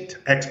shaped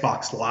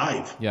Xbox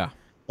Live. Yeah.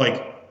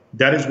 Like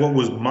that is what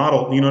was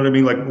modeled, you know what I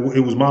mean? Like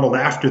it was modeled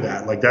after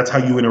that. Like that's how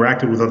you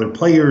interacted with other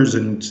players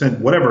and sent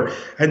whatever.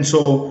 And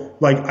so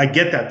like I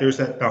get that there's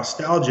that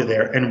nostalgia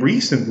there. And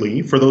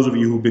recently, for those of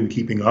you who've been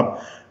keeping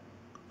up,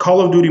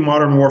 Call of Duty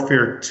Modern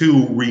Warfare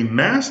 2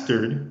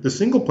 Remastered, the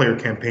single player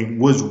campaign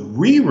was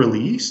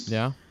re-released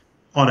Yeah.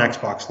 on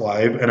Xbox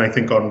Live and I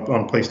think on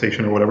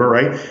PlayStation or whatever,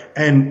 right?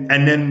 And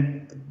then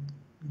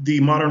the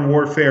Modern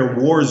Warfare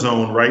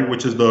Warzone, right,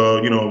 which is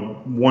the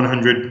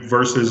 100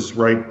 versus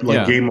right like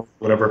Yeah. game or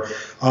whatever,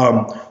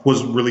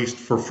 was released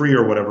for free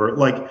or whatever.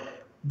 Like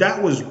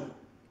that was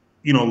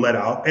let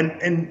out,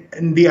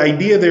 and the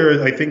idea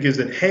there I think is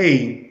that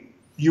hey,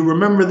 you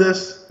remember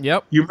this?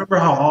 Yep. You remember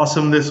how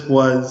awesome this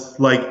was?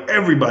 Like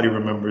everybody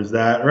remembers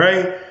that,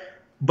 right?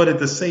 But at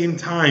the same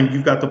time,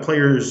 you've got the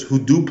players who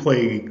do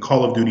play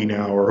Call of Duty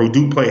now or who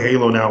do play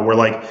Halo now, where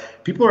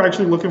like people are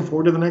actually looking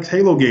forward to the next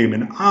Halo game,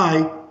 and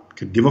I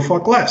could give a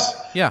fuck less.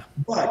 Yeah.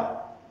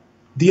 But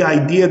the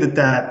idea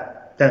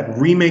that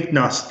remake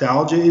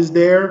nostalgia is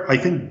there, I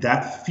think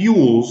that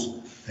fuels,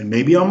 and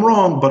maybe I'm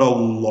wrong, but a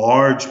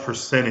large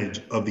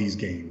percentage of these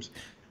games.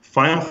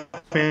 Final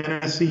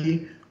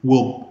Fantasy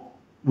will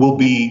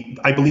be,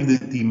 I believe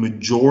that the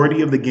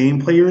majority of the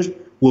game players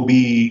will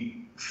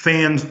be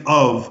fans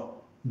of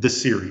the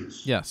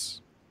series, Yes.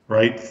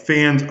 right?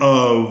 Fans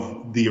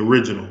of the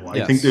original.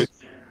 I think Yes.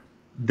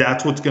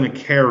 that's what's going to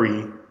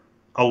carry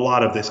a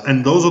lot of this.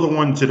 And those are the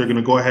ones that are going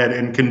to go ahead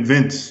and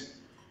convince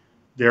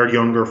their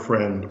younger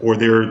friend or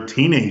their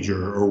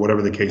teenager or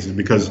whatever the case is.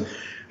 Because,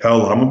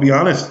 hell, I'm going to be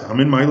honest, I'm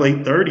in my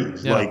late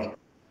 30s. Yeah. Like,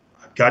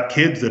 I've got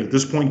kids that at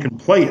this point can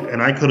play it.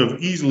 And I could have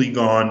easily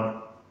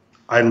gone,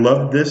 I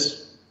love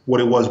this, what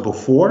it was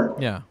before.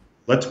 Yeah.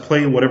 Let's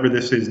play whatever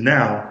this is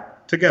now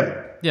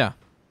together. Yeah.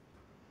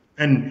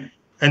 And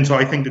so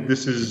I think that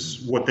this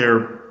is what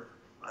they're,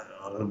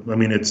 I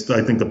mean, it's,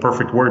 I think, the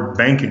perfect word,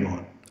 banking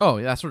on. Oh,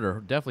 that's what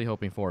they're definitely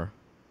hoping for.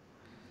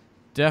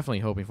 Definitely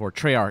hoping for.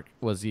 Treyarch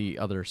was the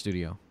other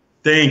studio.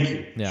 Thank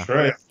you. Yeah.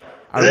 Trey.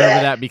 I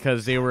remember that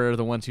because they were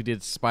the ones who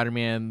did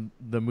Spider-Man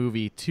the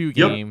movie 2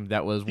 Yep. game.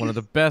 That was one of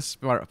the best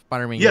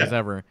Spider-Man Yeah. games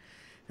ever.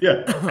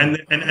 Yeah,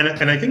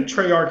 and I think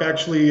Treyarch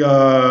actually,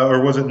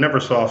 or was it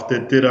Neversoft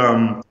that did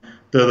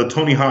The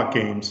Tony Hawk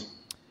games.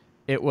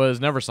 It was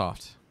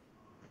Neversoft.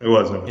 It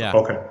was. Yeah.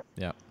 Okay.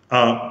 Yeah.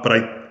 But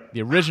I.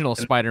 The original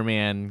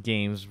Spider-Man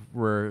games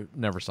were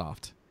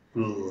Neversoft.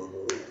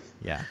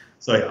 Yeah.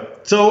 So yeah.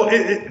 So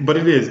but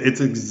it is.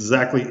 It's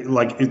exactly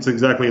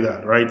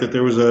that, right? That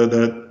there was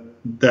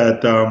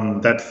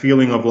that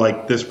feeling of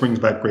like this brings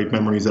back great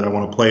memories that I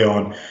want to play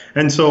on,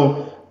 and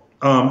so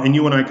and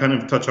you and I kind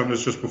of touched on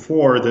this just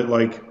before that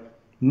like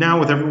now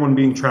with everyone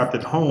being trapped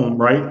at home,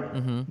 right?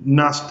 Mm-hmm.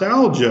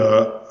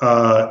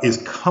 Nostalgia is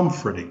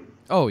comforting.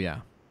 Oh yeah.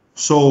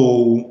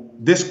 So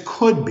this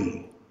could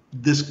be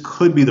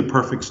the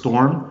perfect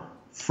storm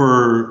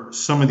for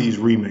some of these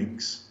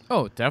remakes.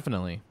 Oh,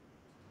 definitely.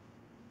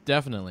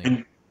 Definitely.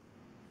 And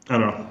I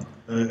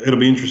don't know. It'll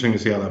be interesting to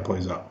see how that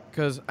plays out.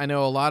 Because I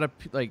know a lot of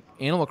like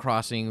Animal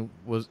Crossing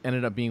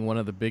ended up being one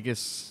of the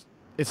biggest.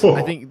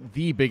 I think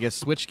the biggest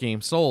Switch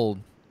game sold.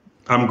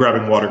 I'm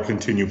grabbing water.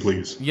 Continue,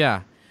 please.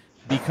 Yeah,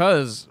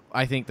 because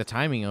I think the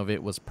timing of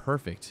it was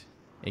perfect.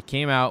 It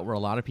came out where a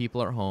lot of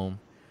people are at home.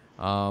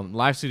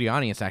 Live Studio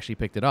Audience actually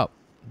picked it up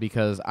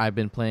because I've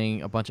been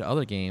playing a bunch of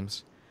other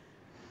games.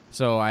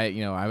 So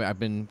I've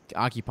been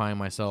occupying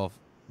myself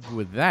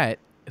with that.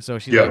 So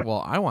she's like,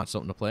 well, I want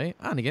something to play.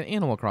 I'm going to get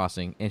Animal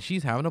Crossing. And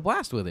she's having a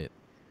blast with it.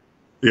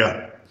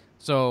 Yeah.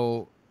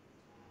 So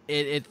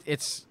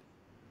it's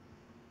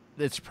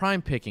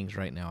prime pickings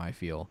right now, I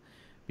feel.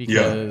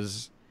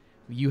 Because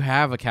you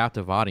have a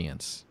captive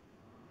audience.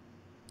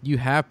 You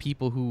have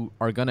people who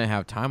are going to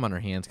have time on their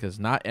hands because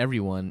not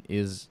everyone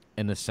is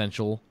an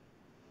essential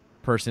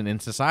person in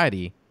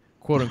society.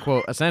 Quote,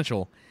 unquote,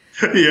 essential.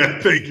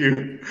 Yeah, thank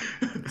you.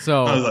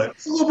 So I was like,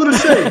 it's a little bit of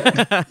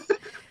shade.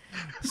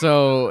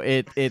 So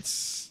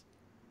it's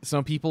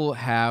some people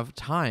have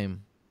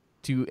time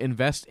to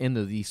invest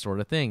into these sort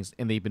of things,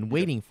 and they've been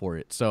waiting for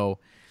it. So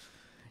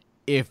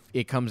if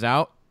it comes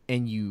out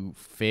and you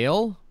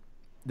fail,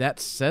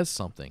 that says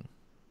something.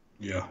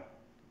 Yeah.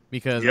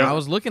 Because I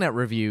was looking at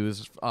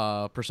reviews,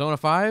 Persona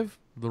 5,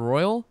 The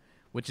Royal,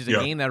 which is a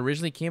game that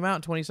originally came out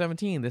in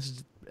 2017. This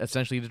is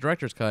essentially the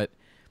director's cut.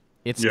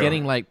 It's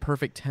getting like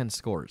perfect 10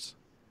 scores.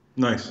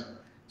 Nice.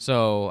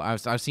 So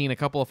I've seen a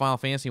couple of Final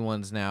Fantasy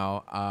ones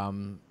now.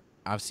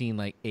 I've seen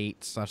like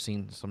 8s. I've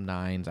seen some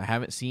 9s. I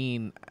haven't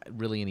seen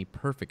really any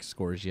perfect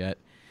scores yet.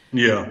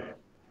 Yeah.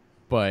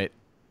 But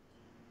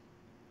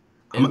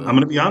I'm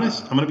gonna be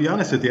honest. I'm gonna be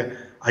honest with you.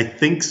 I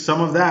think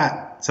some of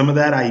that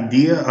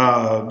idea,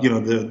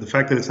 the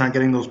fact that it's not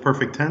getting those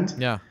perfect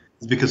 10s,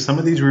 is because some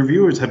of these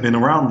reviewers have been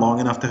around long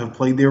enough to have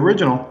played the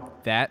original.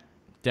 That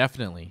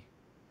definitely.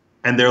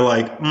 And they're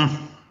like,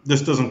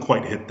 this doesn't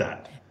quite hit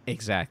that.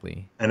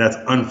 Exactly. And that's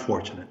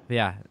unfortunate.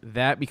 Yeah,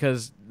 that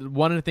because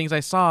one of the things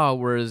I saw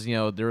was,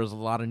 there was a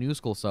lot of new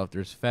school stuff.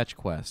 There's fetch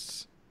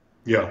quests.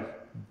 Yeah.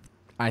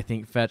 I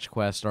think fetch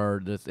quests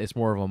it's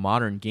more of a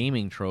modern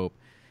gaming trope.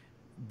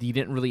 You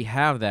didn't really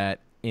have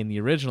that in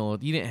the original.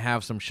 You didn't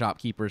have some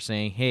shopkeeper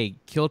saying, hey,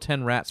 kill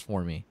 10 rats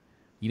for me.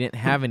 You didn't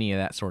have any of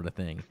that sort of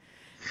thing.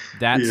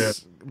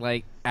 That's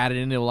like added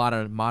into a lot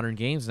of modern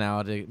games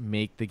now to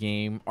make the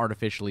game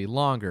artificially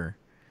longer.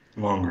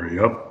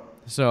 Yep.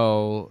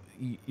 So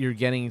you're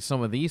getting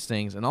some of these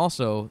things. And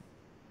also,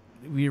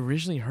 we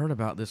originally heard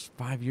about this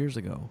 5 years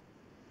ago.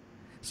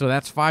 So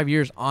that's 5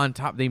 years on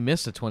top. They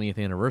missed the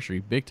 20th anniversary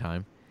big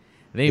time.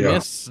 They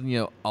missed,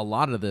 a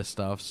lot of this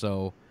stuff.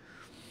 So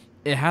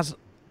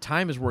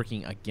time is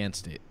working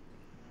against it.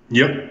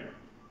 Yep.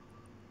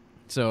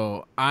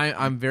 So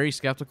I'm very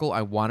skeptical.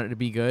 I want it to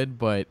be good,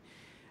 but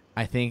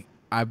I think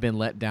I've been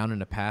let down in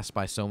the past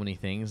by so many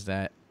things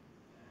that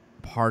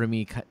part of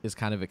me is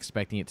kind of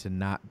expecting it to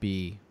not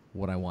be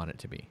what I want it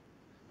to be.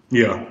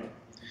 Yeah.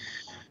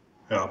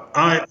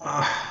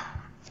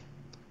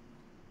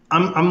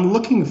 I'm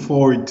looking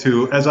forward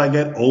to, as I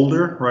get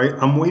older, right?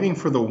 I'm waiting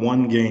for the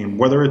one game,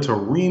 whether it's a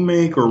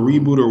remake or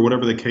reboot or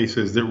whatever the case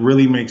is, that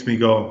really makes me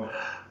go,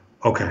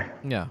 okay.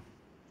 Yeah.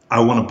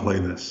 I want to play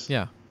this.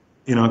 Yeah.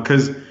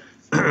 Because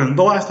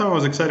the last time I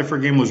was excited for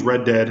a game was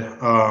Red Dead.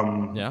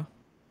 Yeah.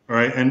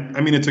 Right. And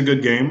I mean, it's a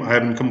good game. I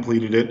haven't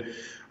completed it.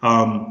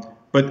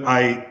 But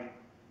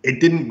it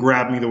didn't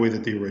grab me the way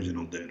that the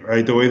original did,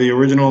 right? The way the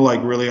original,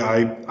 like, really,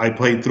 I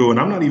played through, and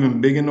I'm not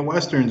even big into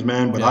Westerns,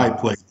 man, but I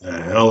played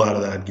the hell out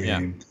of that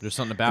game. Yeah. There's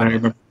something about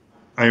it.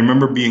 I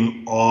remember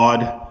being awed,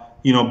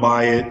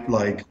 by it,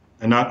 like,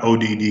 and not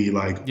ODD,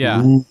 like,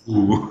 ooh.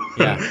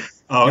 Yeah.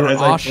 You were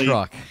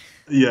awestruck.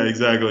 Yeah,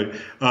 exactly.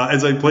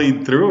 As I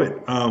played through it.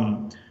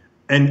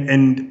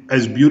 And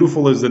as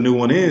beautiful as the new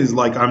one is,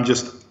 like,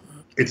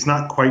 it's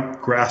not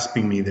quite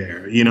grasping me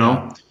there,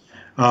 Yeah.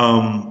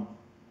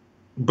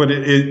 But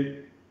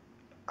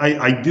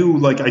I do,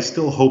 like, I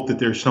still hope that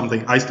there's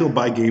something. I still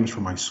buy games for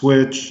my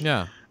Switch.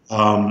 Yeah.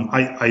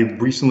 I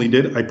recently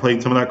I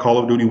played some of that Call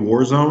of Duty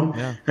Warzone.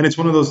 Yeah. And it's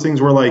one of those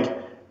things where, like,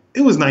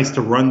 it was nice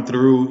to run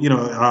through,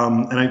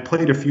 and I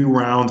played a few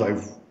rounds.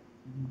 I've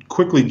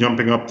quickly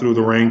jumping up through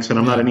the ranks, and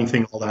I'm not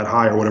anything all that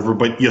high or whatever,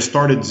 but you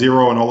start at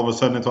 0 and all of a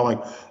sudden it's all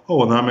like,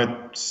 oh, and I'm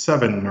at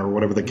 7 or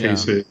whatever the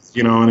case is,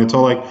 and it's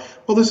all like,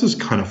 well, this is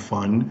kind of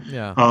fun.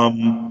 Yeah.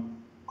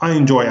 I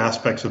enjoy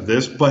aspects of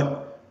this,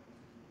 but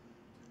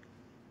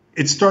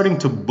it's starting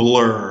to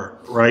blur,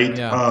 right?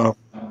 Yeah.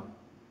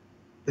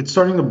 It's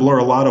starting to blur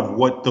a lot of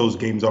what those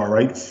games are,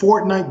 right?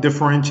 Fortnite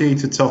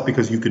differentiates itself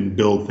because you can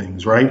build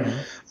things, right? Mm-hmm.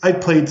 I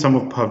played some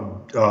of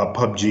PUBG.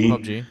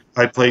 PUBG.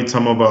 I played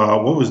some of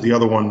what was the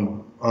other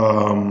one?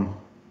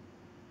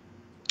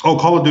 Oh,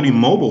 Call of Duty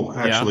Mobile,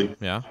 Yeah. actually.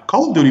 Yeah.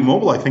 Call of Duty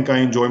Mobile, I think I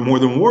enjoy more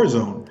than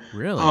Warzone.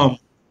 Really? Um,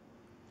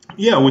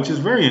 yeah, which is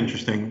very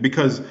interesting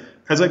because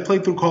as I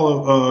played through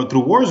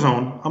through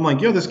Warzone, I'm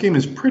like, yo, this game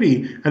is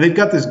pretty, and they've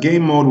got this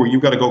game mode where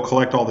you've got to go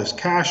collect all this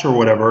cash or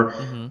whatever.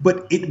 Mm-hmm.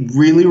 But it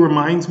really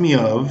reminds me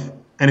of,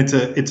 and it's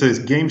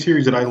a game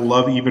series that I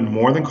love even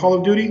more than Call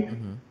of Duty,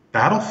 Mm-hmm.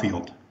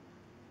 Battlefield.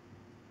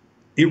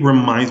 It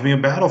reminds me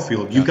of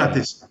Battlefield. You've got Gotcha.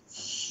 this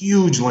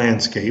huge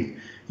landscape.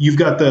 You've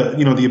got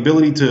the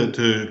ability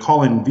to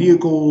call in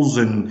vehicles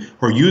and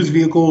or use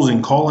vehicles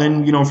and call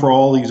in for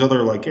all these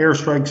other like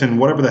airstrikes and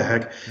whatever the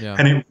heck. Yeah.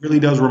 And it really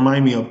does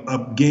remind me of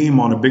a game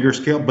on a bigger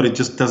scale, but it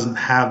just doesn't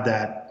have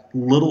that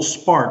little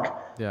spark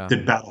Yeah.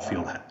 that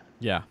Battlefield had.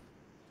 Yeah.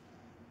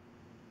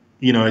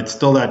 It's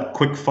still that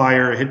quick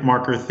fire hit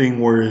marker thing,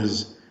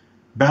 whereas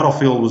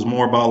Battlefield was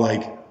more about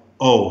like,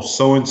 oh,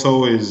 so and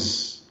so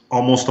is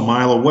almost a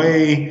mile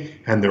away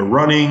and they're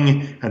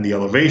running and the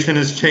elevation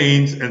has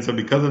changed. And so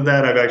because of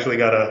that, I've actually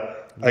got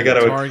to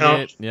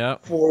account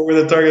Yep. for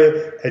where the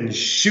target and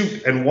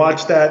shoot and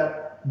watch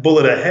that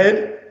bullet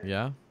ahead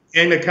Yeah.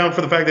 and account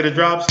for the fact that it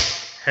drops,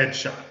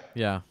 headshot.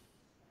 Yeah.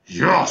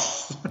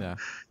 Yes. Yeah.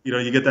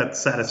 You get that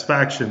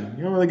satisfaction.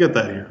 You don't really get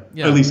that here.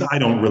 Yeah. At least I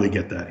don't really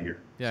get that here.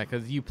 Yeah,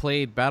 because you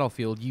played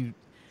Battlefield, you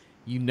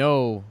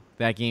know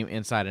that game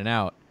inside and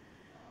out.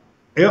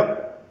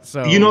 Yep.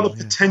 So you know the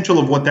potential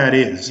of what that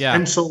is. Yeah.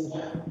 And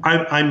so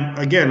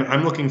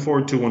I'm looking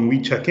forward to when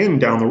we check in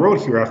down the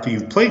road here after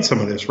you've played some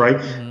of this, right?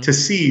 Mm-hmm. To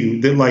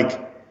see that like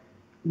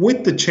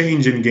with the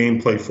change in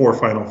gameplay for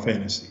Final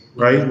Fantasy,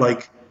 right? Mm-hmm.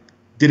 Like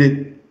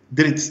did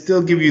it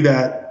still give you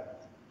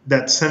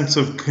that sense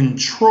of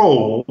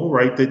control,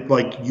 right? That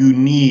like you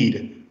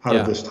need out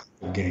of this type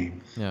of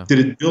game. Yeah. Did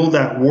it build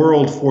that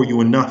world for you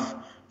enough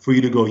for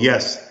you to go,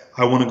 yes,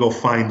 I want to go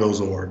find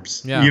those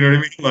orbs? Yeah. You know what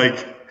I mean?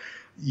 Like,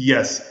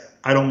 yes,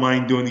 I don't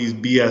mind doing these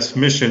BS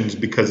missions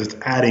because it's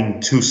adding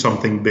to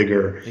something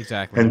bigger.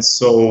 Exactly. And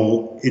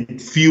so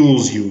it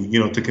fuels you,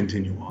 to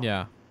continue on.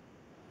 Yeah.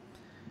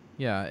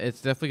 Yeah,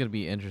 it's definitely going to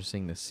be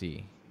interesting to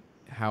see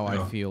how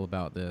I feel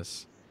about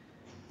this.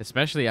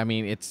 Especially, I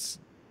mean,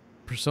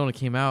 Persona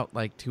came out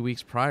like 2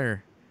 weeks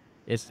prior.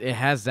 It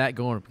has that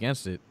going up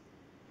against it.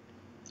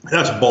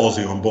 That's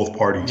ballsy on both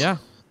parties. Yeah.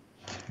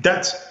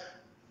 That's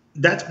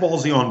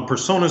ballsy on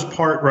Persona's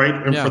part, right?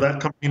 And Yeah. for that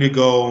company to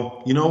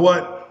go, you know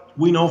what?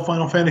 We know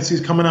Final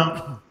Fantasy's coming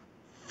out.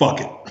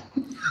 Fuck it.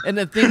 And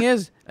the thing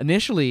is,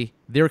 initially,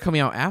 they were coming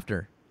out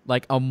after,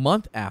 like a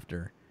month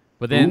after.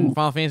 But then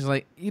Final Fantasy's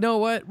like, you know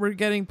what? We're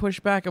getting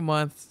pushed back a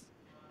month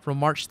from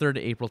March 3rd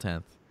to April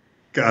 10th.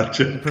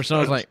 Gotcha. And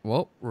Persona's like,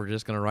 well, we're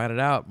just going to write it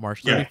out.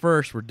 March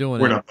 31st, we're doing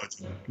it. We're not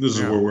budgeting. This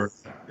is where we're at.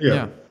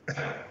 Yeah.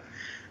 Yeah.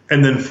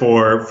 And then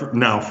for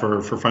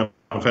Final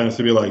Fantasy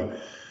to be like,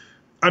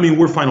 I mean,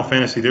 we're Final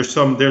Fantasy. There's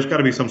got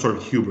to be some sort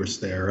of hubris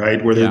there,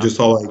 right? Where they're just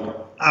all like,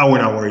 we're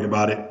not worried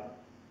about it.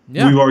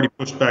 Yeah. We've already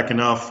pushed back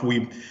enough.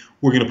 We're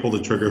going to pull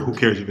the trigger. Who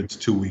cares if it's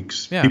 2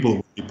 weeks? Yeah. People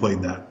have already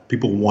played that.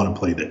 People want to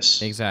play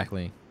this.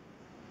 Exactly.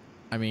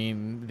 I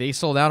mean, they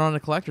sold out on a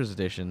collector's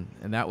edition,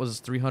 and that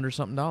was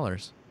 $300-something.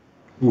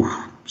 Ooh,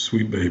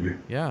 sweet baby.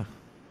 Yeah.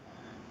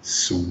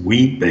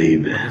 Sweet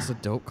baby. But it's a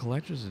dope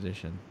collector's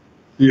edition.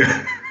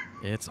 Yeah.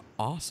 It's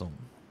awesome.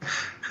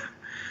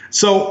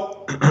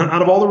 So,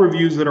 out of all the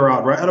reviews that are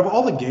out, right? Out of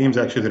all the games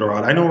actually that are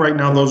out, I know right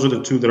now those are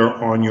the two that are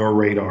on your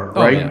radar,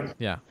 right? Oh,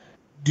 yeah.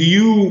 Do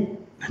you,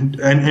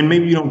 and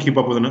maybe you don't keep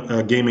up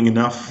with gaming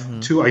enough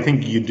too, I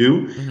think you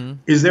do. Mm-hmm.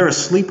 Is there a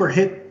sleeper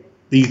hit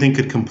that you think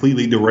could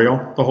completely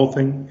derail the whole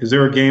thing? Is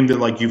there a game that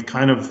like you've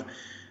kind of,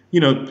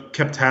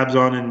 kept tabs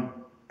on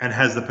and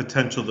has the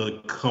potential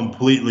to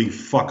completely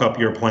fuck up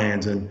your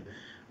plans and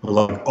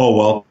like,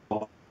 oh,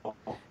 well.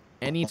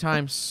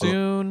 Anytime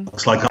soon.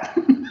 Looks like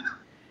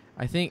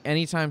I think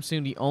anytime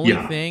soon. The only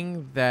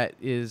thing that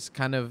is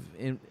kind of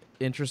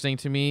interesting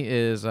to me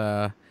is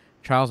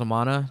Trials of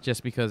Mana,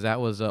 just because that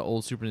was an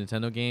old Super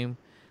Nintendo game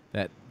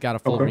that got a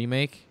full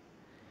remake.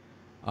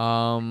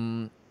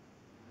 The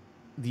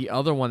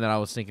other one that I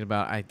was thinking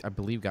about, I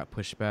believe got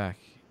pushed back,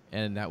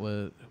 and that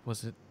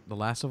was it The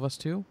Last of Us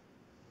 2?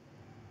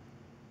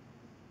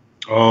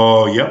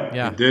 Oh, yep,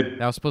 Yeah, it did.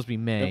 that was supposed to be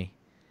May.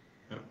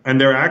 Yep.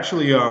 And they're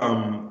actually,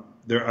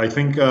 I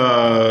think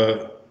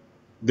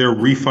they're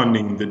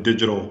refunding the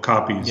digital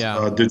copies,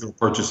 digital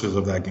purchases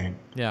of that game.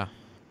 Yeah.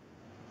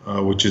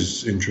 Which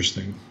is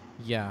interesting.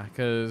 Yeah,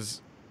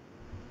 because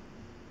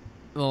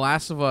The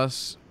Last of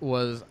Us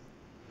was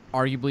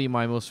arguably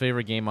my most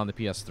favorite game on the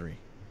PS3.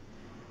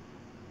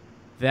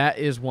 That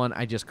is one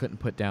I just couldn't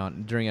put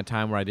down during a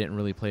time where I didn't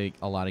really play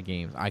a lot of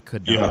games. I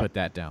could not put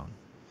that down.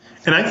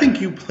 And I think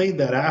you played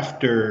that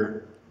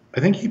after. I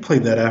think you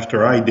played that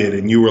after I did,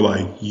 and you were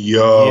like,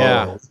 "Yo."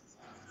 Yeah.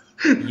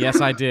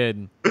 Yes, I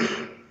did.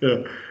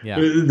 Yeah. Yeah.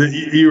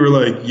 You were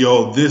like,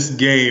 yo, this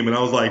game. And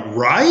I was like,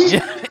 right?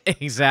 Yeah,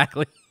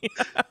 exactly.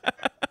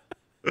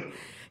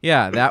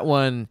 Yeah, that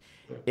one,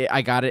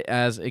 I got it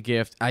as a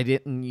gift. I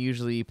didn't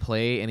usually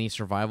play any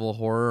survival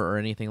horror or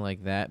anything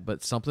like that,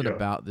 but something Yeah.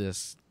 about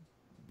this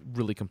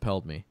really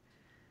compelled me.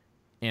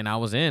 And I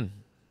was in.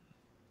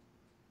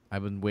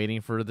 I've been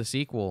waiting for the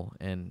sequel,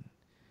 and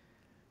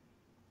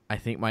I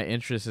think my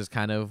interest has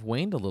kind of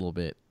waned a little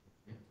bit.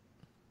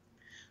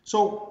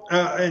 So,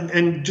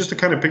 and just to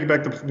kind of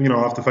piggyback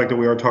off the fact that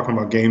we are talking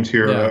about games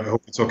here, Yeah. I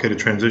hope it's okay to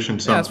transition Yeah,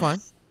 some. that's fine.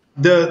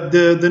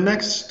 The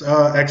next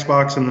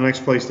Xbox and the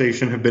next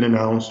PlayStation have been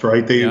announced,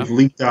 right? Yeah. They've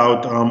leaked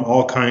out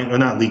all kind, or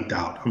not leaked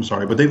out. I'm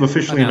sorry, but they've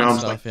officially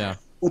Announced announced like stuff, yeah.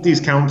 what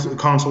these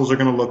consoles are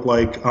going to look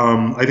like.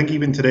 I think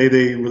even today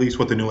they released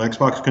what the new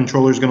Xbox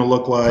controller is going to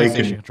look like,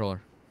 PlayStation and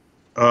controller.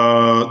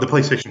 the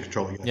PlayStation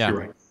controller. Yes, Yeah. you're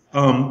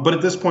right. But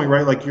at this point,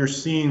 right, like you're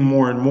seeing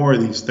more and more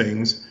of these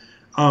things.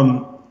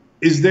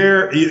 Is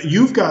there?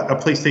 You've got a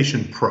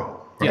PlayStation Pro,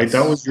 right? Yes.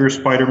 That was your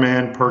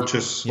Spider-Man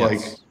purchase, Yes.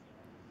 like.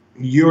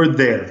 You're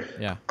there.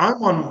 Yeah.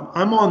 I'm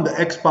on the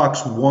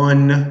Xbox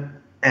One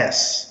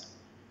S,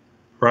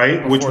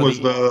 right? Which Before was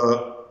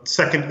the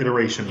second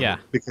iteration of Yeah. it.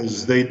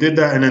 Because they did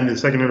that, and then the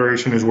second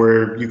iteration is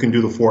where you can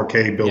do the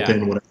 4K built Yeah.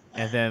 in, whatever.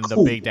 And then the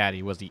Cool. Big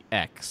Daddy was the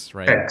X,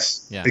 right?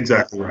 X. Yeah.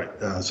 Exactly right.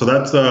 So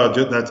that's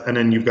and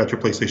then you've got your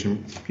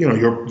PlayStation,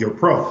 your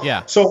Pro.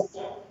 Yeah. So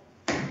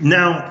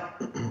now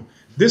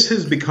this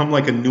has become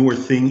like a newer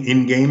thing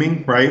in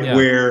gaming, right? Yeah.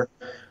 Where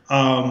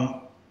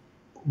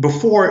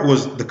before it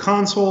was the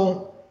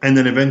console and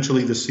then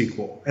eventually the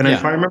sequel. And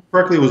if Yeah. I remember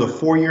correctly, it was a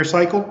 4-year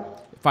cycle.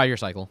 5-year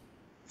cycle.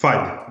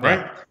 5,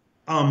 right?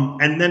 Yeah.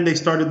 And then they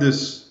started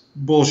this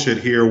bullshit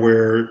here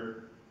where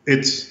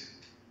it's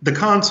the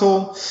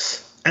console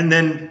and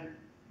then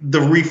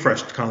the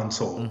refreshed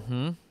console.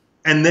 Mm-hmm.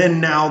 And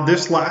then now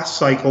this last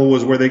cycle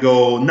was where they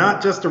go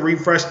not just a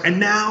refresh, and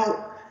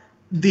now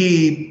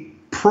the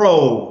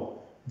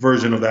Pro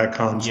version of that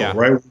console, Yeah.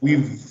 right?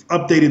 We've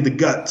updated the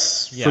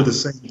guts Yeah. for the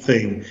same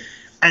thing.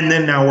 And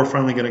then now we're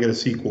finally going to get a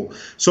sequel.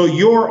 So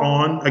you're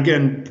on,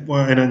 again,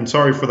 and I'm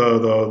sorry for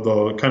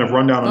the kind of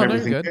rundown on No,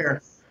 everything you're good.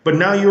 there, but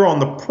now you're on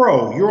the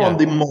Pro. You're on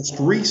the most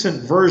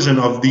recent version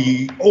of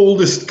the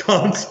oldest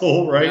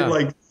console, right? Yeah.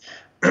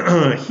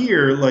 Like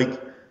here,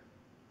 like,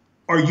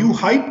 are you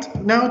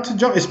hyped now to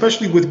jump,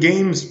 especially with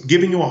games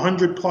giving you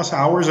 100+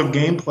 hours of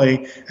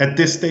gameplay at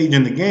this stage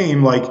in the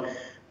game? Like,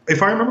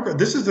 if I remember,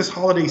 this is this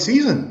holiday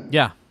season.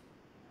 Yeah.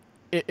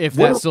 If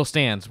that still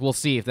stands, we'll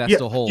see if that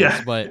still holds.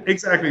 Yeah, But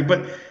exactly.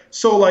 But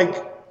so,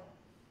 like,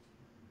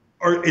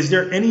 is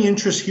there any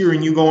interest here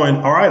in you going,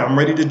 all right, I'm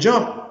ready to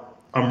jump.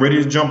 I'm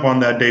ready to jump on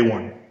that day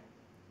one.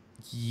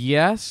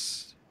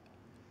 yes,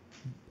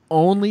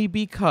 only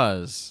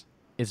because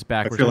it's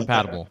backwards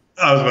compatible.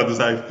 I was about to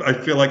say, I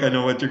feel like I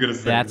know what you're going to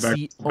say. That's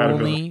the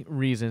only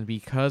reason,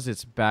 because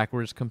it's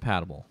backwards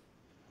compatible.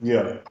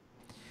 Yeah.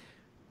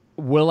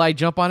 Will I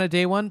jump on it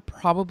day one?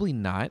 Probably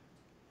not.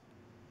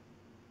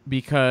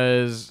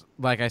 Because,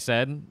 like I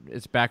said,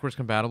 it's backwards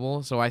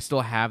compatible, so I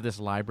still have this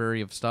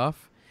library of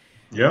stuff.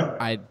 Yeah.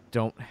 I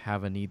don't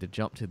have a need to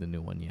jump to the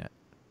new one yet.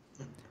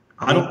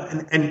 I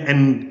don't,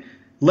 and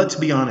let's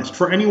be honest,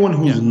 for anyone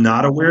who's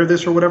not aware of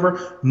this or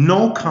whatever,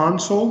 no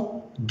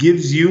console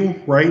gives you,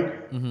 right,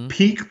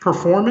 peak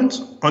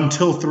performance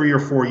until 3 or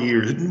 4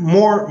 years.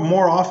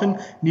 More often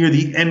near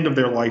the end of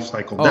their life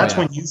cycle. That's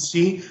when you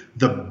see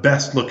the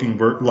best looking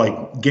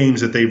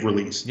games that they've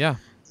released. Yeah.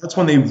 That's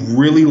when they've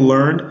really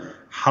learned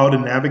how to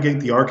navigate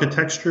the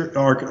architecture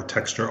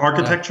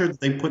that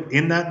they put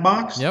in that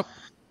box. Yep.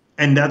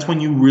 And that's when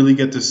you really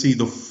get to see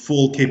the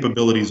full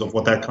capabilities of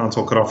what that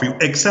console could offer you,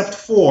 except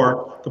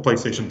for the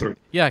PlayStation 3.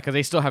 Yeah, because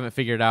they still haven't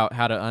figured out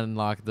how to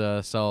unlock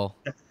the cell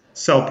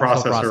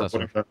processor. Or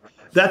whatever.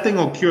 That thing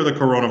will cure the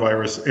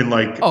coronavirus in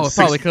like. Oh, it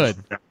probably could.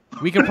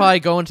 We could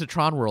probably go into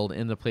Tron World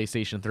in the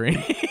PlayStation 3.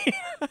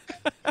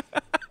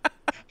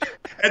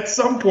 At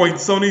some point,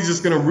 Sony's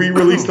just going to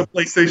re-release the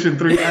PlayStation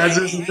 3 as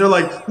is. And they're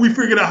like, we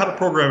figured out how to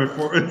program it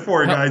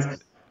for it, guys.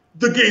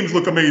 The games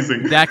look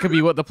amazing. That could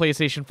be what the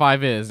PlayStation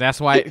 5 is.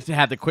 That's why it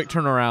had the quick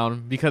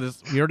turnaround,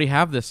 because we already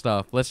have this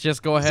stuff. Let's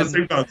just go ahead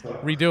and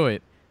redo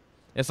it.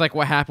 It's like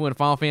what happened with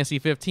Final Fantasy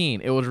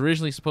 15. It was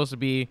originally supposed to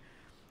be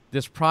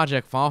this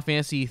project, Final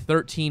Fantasy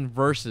 13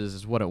 Versus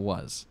is what it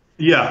was.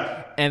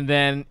 Yeah. And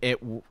then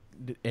it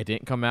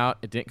didn't come out.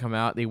 It didn't come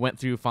out. They went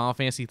through Final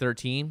Fantasy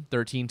 13,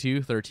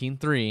 13-2,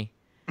 13-3.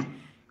 A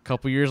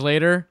couple years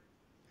later,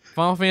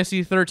 Final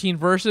Fantasy 13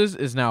 Versus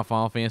is now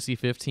Final Fantasy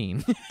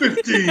 15.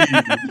 15.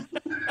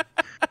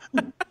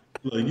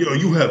 Like, yo,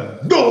 you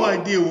have no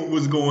idea what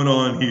was going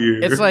on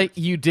here. It's like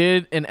you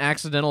did an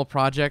accidental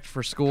project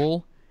for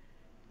school,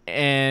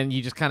 and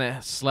you just kind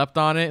of slept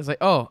on it. It's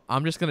like, oh,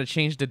 I'm just going to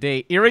change the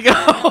date. Here we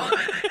go.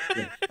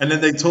 And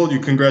then they told you,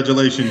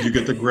 congratulations, you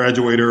get to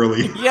graduate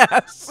early.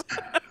 Yes.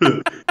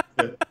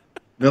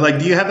 They're like,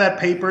 do you have that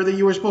paper that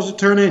you were supposed to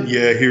turn in?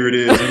 Yeah, here it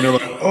is. And they're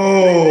like,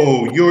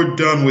 oh, you're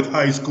done with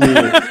high school.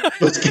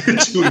 Let's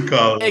get you in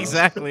college.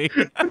 Exactly.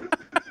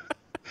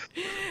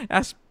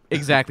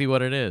 exactly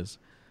what it is.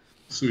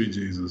 Sweet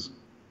Jesus.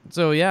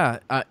 So yeah,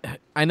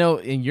 I know,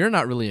 and you're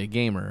not really a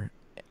gamer.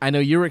 I know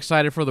you were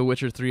excited for The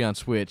Witcher 3 on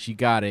Switch. You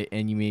got it,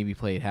 and you maybe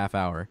played half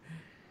hour.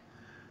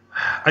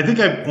 I think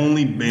I've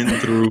only been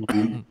through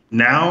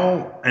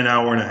now an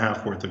hour and a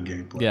half worth of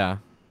gameplay. Yeah.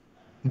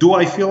 Do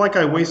I feel like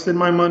I wasted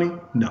my money?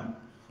 No.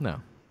 No.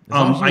 As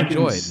long as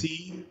you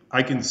enjoyed.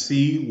 I can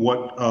see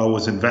what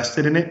was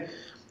invested in it,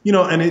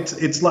 and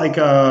it's like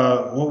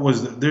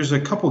there's a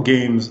couple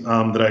games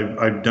that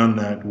I've done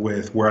that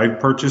with where I've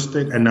purchased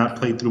it and not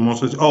played through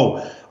most of it.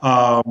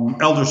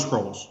 Elder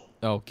Scrolls.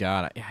 Oh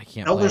God, I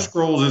can't. Elder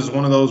Scrolls is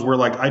one of those where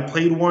like I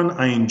played one,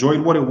 I enjoyed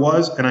what it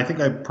was, and I think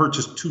I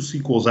purchased 2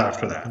 sequels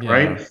after that. Yeah.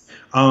 Right?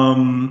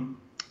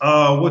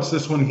 What's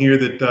this one here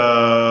that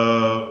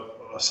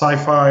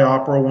sci-fi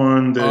opera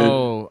one?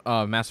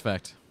 Mass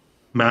Effect.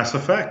 Mass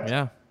Effect.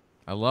 Yeah,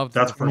 I loved.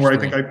 That's one where I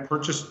think I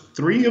purchased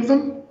 3 of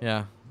them.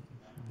 Yeah.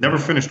 Never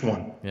finished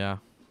one. Yeah.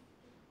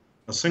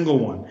 A single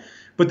one.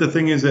 But the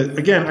thing is that,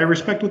 again, I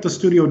respect what the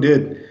studio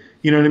did.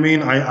 You know what I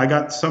mean? I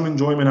got some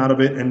enjoyment out of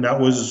it, and that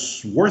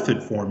was worth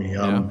it for me.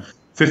 $50,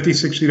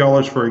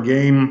 $60 for a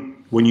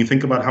game, when you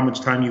think about how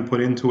much time you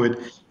put into it,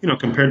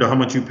 compared to how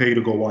much you pay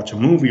to go watch a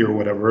movie or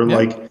whatever,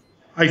 like,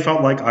 I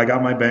felt like I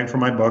got my bang for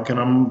my buck, and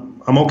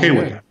I'm okay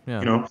with that.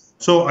 Yeah.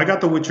 So I got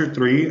The Witcher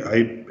 3. I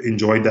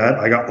enjoyed that.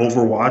 I got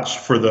Overwatch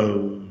for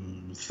the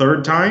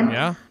 3rd time.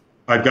 Yeah.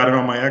 I've got it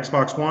on my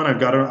Xbox One.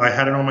 I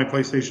had it on my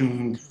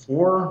PlayStation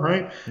 4,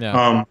 right?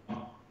 Yeah.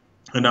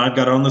 And now I've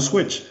got it on the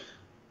Switch.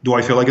 Do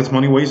I feel like it's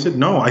money wasted?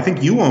 No. I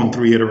think you own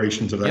 3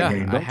 iterations of that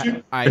game, don't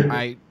you?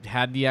 I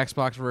had the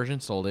Xbox version,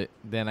 sold it.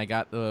 Then I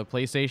got the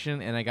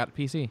PlayStation, and I got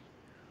the PC.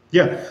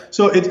 Yeah.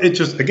 So it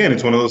just, again,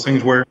 it's one of those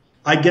things where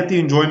I get the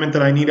enjoyment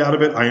that I need out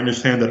of it. I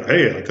understand that,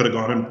 hey, I could have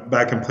gone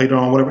back and played it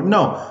on whatever.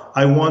 No,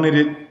 I wanted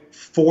it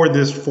for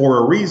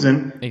a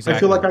reason. Exactly. I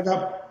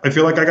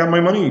feel like I got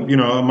my money,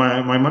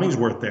 my money's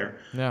worth there.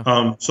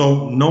 Yeah.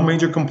 So no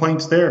major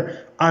complaints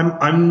there.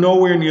 I'm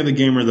nowhere near the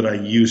gamer that I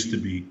used to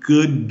be.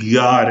 Good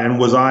God. And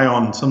was I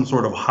on some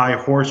sort of high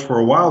horse for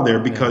a while there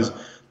because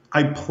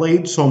I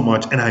played so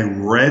much and I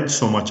read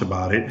so much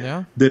about it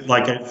that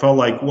like I felt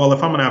like, well,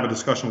 if I'm going to have a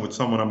discussion with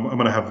someone, I'm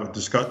going to have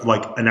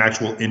an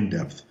actual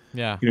in-depth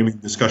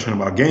discussion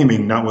about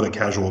gaming, not with a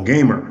casual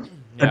gamer.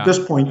 Yeah. At this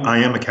point, I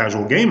am a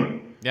casual gamer.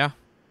 Yeah.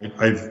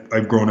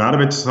 I've grown out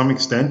of it to some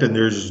extent, and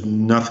there's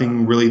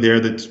nothing really there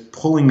that's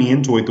pulling me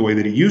into it the way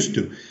that it used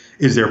to.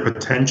 Is there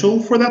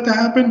potential for that to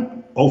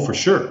happen? Oh, for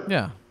sure.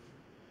 Yeah.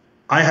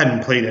 I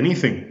hadn't played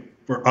anything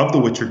of the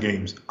Witcher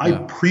games. I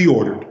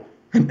pre-ordered,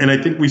 and I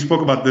think we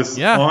spoke about this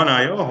on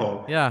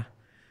Ioho. Yeah.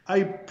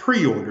 I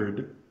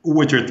pre-ordered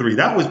Witcher 3.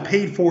 That was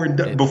paid for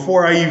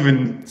before I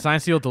even...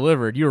 Signed, sealed,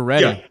 delivered. You were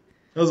ready. Yeah.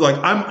 I was like,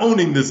 I'm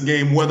owning this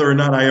game whether or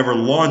not I ever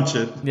launch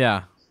it.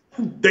 Yeah.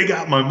 They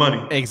got my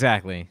money.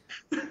 Exactly.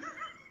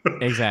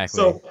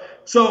 Exactly.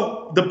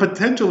 So the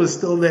potential is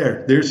still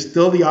there. There's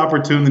still the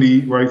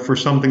opportunity, right, for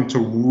something to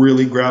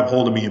really grab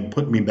hold of me and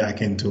put me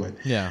back into it.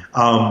 Yeah.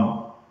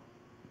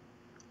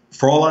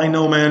 For all I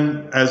know,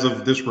 man, as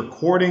of this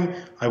recording,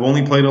 I've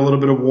only played a little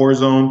bit of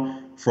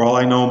Warzone. For all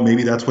I know,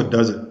 maybe that's what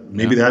does it.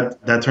 Maybe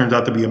that turns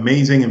out to be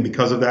amazing, and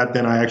because of that,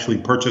 then I actually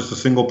purchased a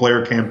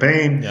single-player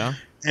campaign. Yeah.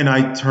 And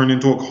I turn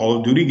into a Call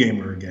of Duty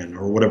gamer again,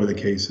 or whatever the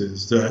case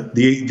is.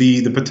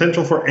 The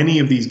potential for any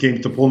of these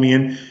games to pull me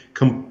in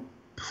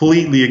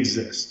completely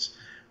exists.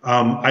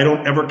 I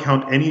don't ever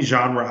count any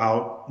genre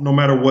out, no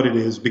matter what it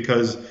is,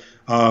 because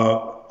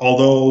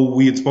although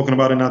we had spoken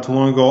about it not too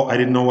long ago, I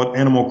didn't know what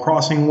Animal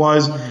Crossing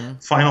was. Mm-hmm.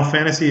 Final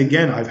Fantasy,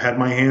 again, I've had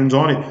my hands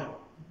on it.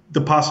 The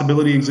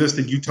possibility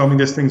existed. You tell me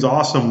this thing's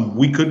awesome.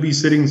 We could be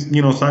sitting,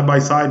 side by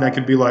side, and I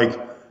could be like,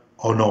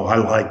 oh no, I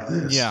like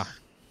this. Yeah.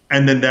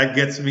 And then that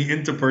gets me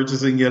into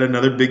purchasing yet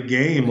another big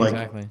game.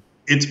 Exactly. Like,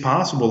 it's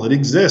possible. It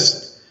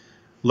exists.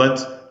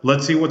 Let's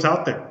see what's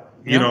out there.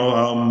 Yeah.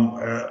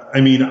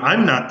 I mean,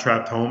 I'm not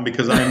trapped home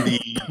because I'm the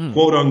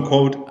quote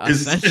unquote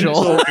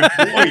essential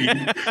employee.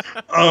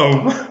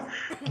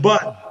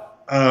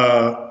 But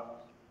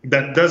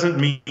that doesn't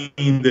mean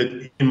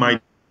that in my...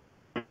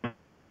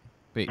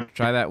 Wait,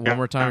 try that one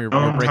more time. You're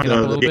breaking up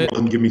a little bit.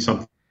 Doesn't give me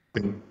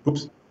something.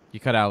 Oops. You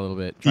cut out a little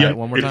bit. Try it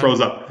one more time. It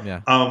froze up.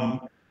 Yeah.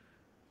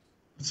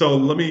 So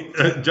let me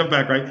jump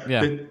back, right?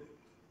 Yeah.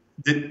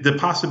 The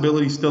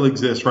possibility still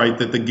exists, right?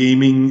 That the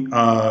gaming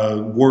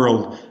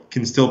world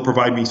can still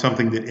provide me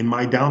something that in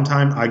my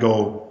downtime, I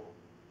go,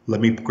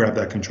 let me grab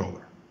that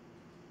controller.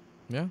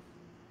 Yeah.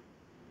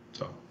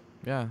 So.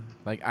 Yeah.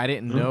 Like, I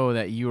didn't know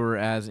that you were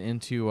as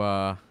into,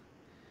 what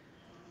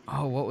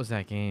was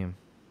that game?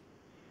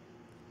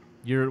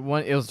 It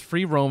was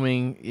free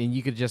roaming, and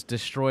you could just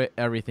destroy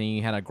everything.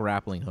 You had a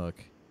grappling hook.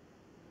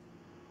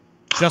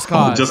 Just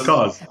Cause. Just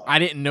Cause. I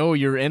didn't know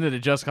you were into the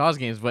Just Cause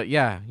games, but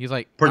yeah, he's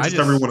like... Purchased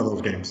every one of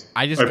those games.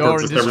 I just go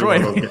and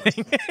destroy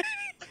everything.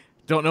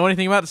 Don't know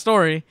anything about the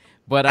story,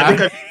 but I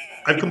think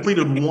I've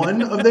completed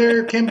one of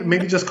their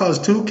maybe Just Cause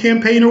 2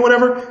 campaign or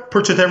whatever.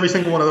 Purchased every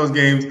single one of those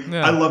games.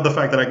 Yeah. I love the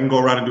fact that I can go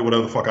around and do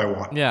whatever the fuck I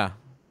want. Yeah.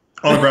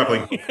 On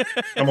grappling.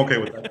 I'm okay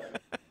with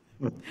that.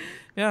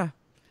 Yeah.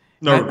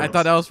 No I thought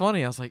regrets. that was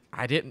funny. I was like,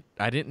 I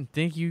didn't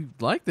think you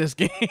liked this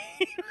game.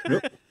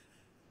 Yep.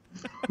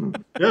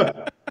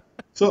 Yeah.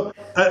 So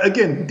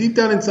again, deep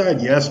down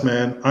inside, yes,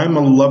 man, I'm a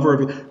lover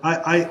of it.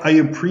 I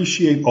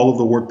appreciate all of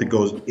the work that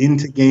goes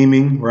into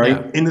gaming, Yeah.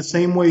 right? In the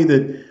same way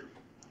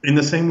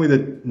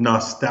that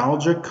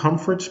nostalgia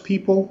comforts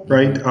people,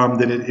 right? Hmm.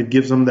 That it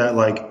gives them that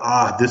like,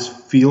 this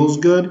feels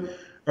good,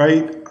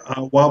 right?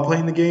 While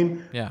playing the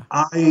game, Yeah.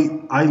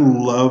 I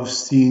love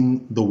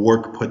seeing the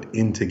work put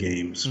into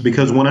games Hmm.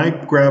 because when I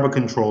grab a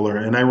controller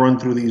and I run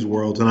through these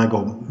worlds and I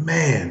go,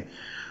 man,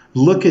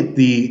 look at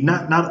the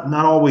not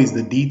always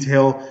the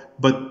detail,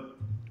 but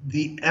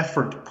the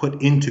effort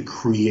put into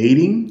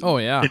creating Oh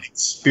yeah. an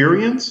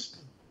experience.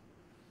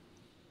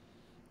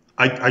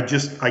 I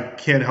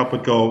can't help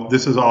but go,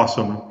 this is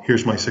awesome.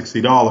 Here's my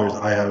 $60.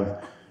 I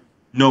have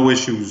no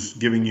issues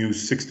giving you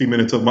 60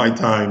 minutes of my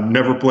time,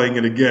 never playing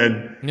it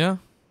again, Yeah.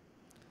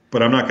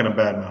 but I'm not going to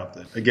badmouth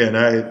it. Again,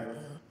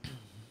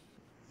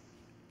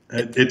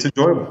 It, it's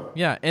enjoyable.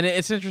 yeah, and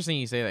it's interesting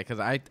you say that because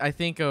I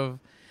think of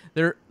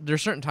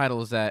there's certain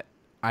titles that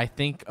I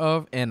think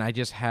of and I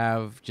just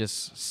have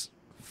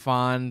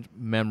fond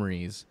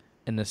memories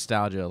and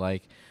nostalgia,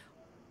 like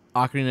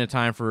Ocarina of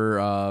Time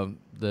for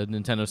the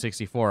Nintendo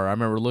 64. I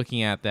remember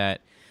looking at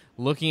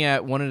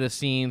one of the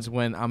scenes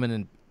when I'm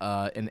in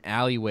an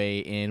alleyway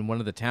in one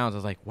of the towns. I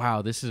was like,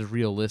 wow, this is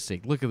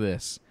realistic. Look at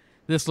this.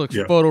 This looks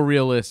Yeah.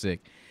 photorealistic.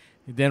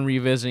 Then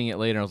revisiting it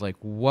later, I was like,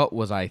 what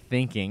was I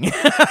thinking?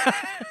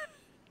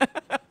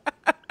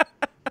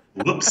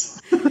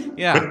 Whoops.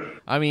 Yeah.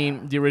 I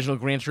mean, the original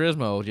Gran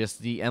Turismo,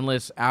 just the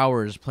endless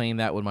hours playing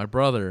that with my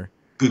brother.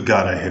 Good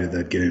God, I hated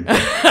that game.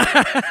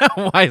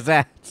 Why is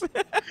that?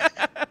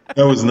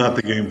 That was not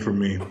the game for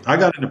me. I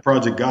got into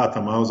Project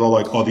Gotham. I was all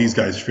like, "Oh, these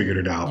guys figured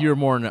it out." You're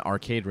more into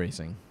arcade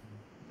racing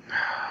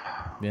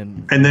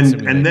than And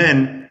simulating.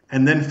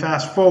 then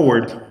fast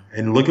forward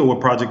and look at what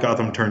Project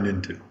Gotham turned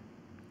into.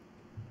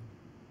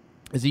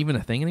 Is it even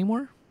a thing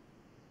anymore?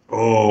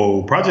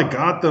 Oh, Project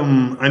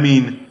Gotham. I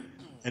mean,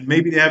 and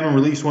maybe they haven't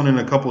released one in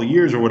a couple of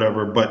years or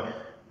whatever, but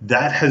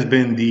that has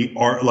been the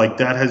art. Like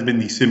that has been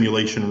the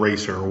simulation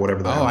racer or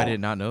whatever the Oh, I hell. did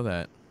not know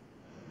that.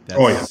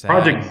 Oh That's yeah, sad.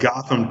 Project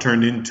Gotham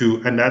turned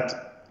into, and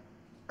that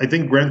I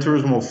think Gran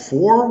Turismo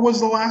 4 was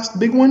the last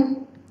big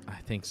one. I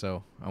think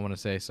so. I want to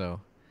say so.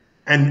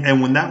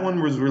 And when that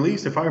one was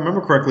released, if I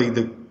remember correctly,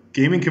 the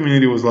gaming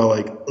community was all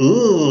like,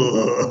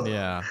 "Ugh,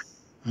 Yeah.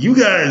 you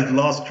guys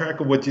lost track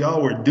of what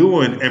y'all were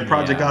doing," and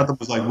Project Yeah. Gotham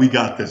was like, "We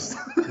got this."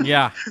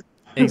 Yeah.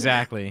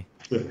 Exactly.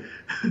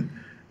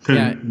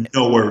 Yeah.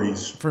 No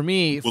worries. For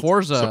me, So,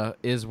 Forza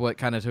is what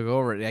kind of took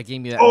over it. That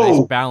gave me that nice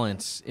oh,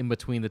 balance in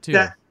between the two.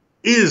 that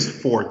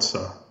is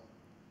Forza.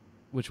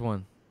 Which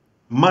one?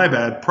 My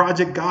bad.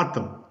 Project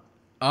Gotham.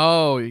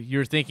 Oh,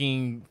 you're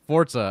thinking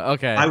Forza.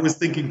 Okay. I was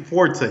thinking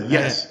Forza.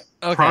 Yes.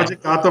 Okay.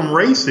 Project Gotham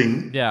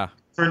Racing Yeah.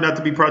 turned out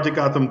to be Project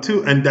Gotham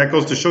 2, and that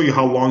goes to show you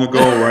how long ago,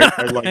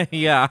 right?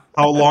 Yeah.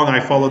 How long I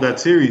followed that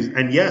series.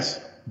 And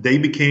yes,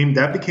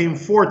 that became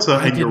Forza,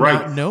 I and did you're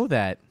right. not know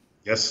that.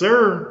 Yes,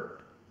 sir.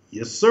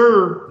 Yes,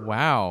 sir.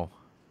 Wow.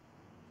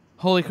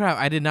 Holy crap.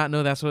 I did not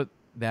know that's what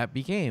that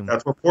became.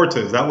 That's what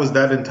Forza is. That was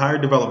that entire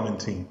development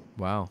team.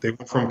 Wow. They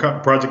went from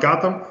Project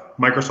Gotham,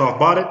 Microsoft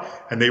bought it,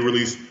 and they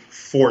released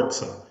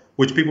Forza,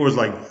 which people was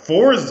like,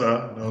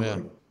 Forza? And I was Yeah.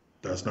 like,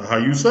 that's not how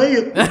you say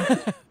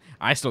it.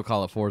 I still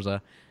call it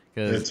Forza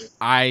because It's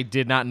I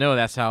did not know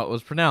that's how it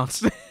was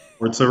pronounced.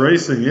 Forza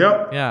Racing.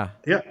 Yep. Yeah.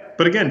 Yeah.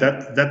 But again,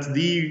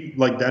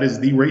 that is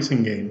the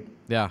racing game.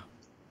 Yeah.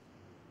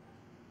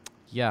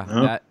 Yeah.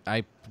 Yep. That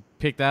I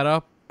picked that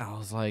up. I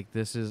was like,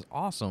 this is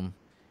awesome.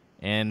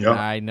 And Yep.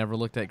 I never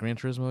looked at Gran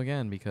Turismo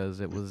again because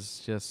it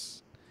was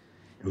just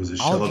It was a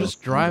shell I'll of just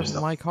its drive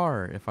stuff. my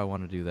car if I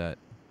want to do that.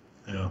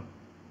 Yeah. Eh,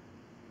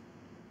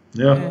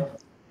 Yeah.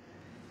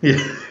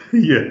 Yeah.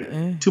 Yeah.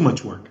 eh. Too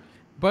much work.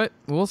 But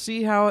we'll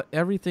see how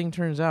everything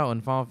turns out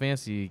when Final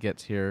Fantasy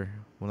gets here.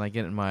 When I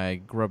get in my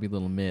grubby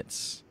little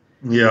mitts,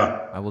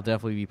 Yeah. I will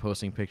definitely be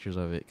posting pictures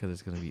of it because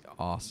it's going to be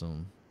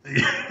awesome.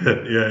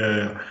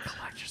 Yeah.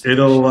 Collector's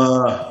It'll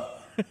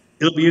edition.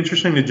 it'll be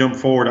interesting to jump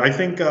forward. I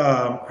think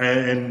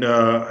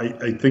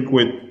I think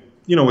with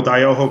with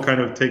Ioho kind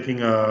of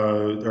taking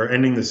or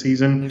ending the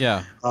season,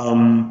 Yeah.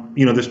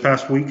 this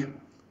past week,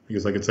 I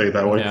guess I could say it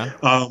that way.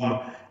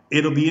 Yeah.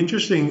 It'll be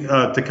interesting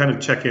to kind of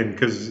check in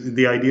because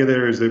the idea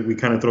there is that we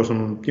kind of throw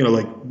some,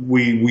 like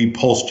we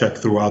pulse check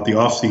throughout the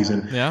off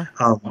season, Yeah.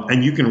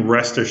 and you can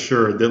rest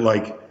assured that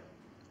like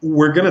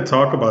we're gonna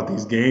talk about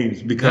these games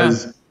Yeah.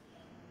 because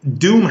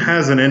Doom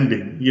has an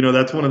ending.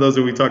 That's one of those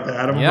that we talked to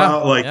Adam Yeah.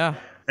 about. Like, Yeah.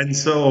 and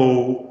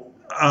so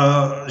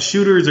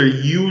shooters are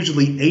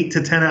usually 8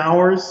 to 10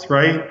 hours,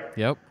 right?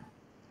 Yep.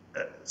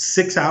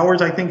 6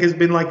 hours, I think, has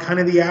been like kind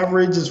of the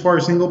average as far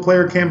as single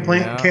player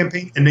Yeah.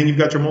 campaign, and then you've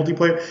got your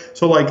multiplayer.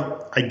 So like,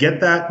 I get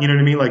that, you know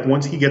what I mean? Like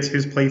once he gets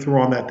his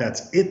playthrough on that,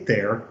 that's it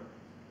there.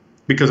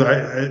 Because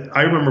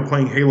I remember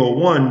playing Halo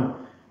 1.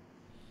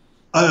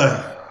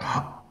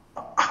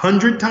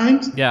 100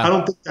 times? Yeah. I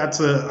don't think that's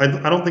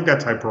I don't think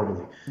that's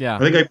hyperbole. I Yeah.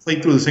 think I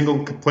played through the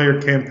single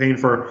player campaign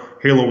for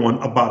Halo 1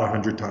 about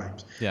 100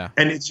 times. Yeah.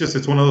 And it's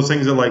one of those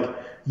things that like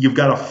you've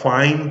got to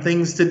find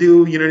things to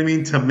do, you know what I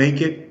mean, to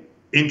make it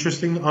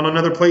interesting on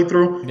another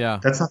playthrough. Yeah.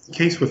 That's not the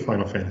case with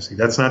Final Fantasy.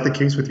 That's not the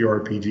case with your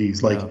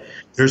RPGs. Like No.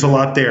 there's a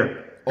lot there.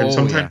 And Oh yeah.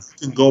 sometimes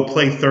you can go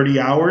play 30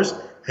 hours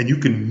and you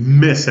can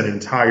miss an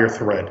entire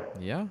thread.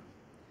 Yeah.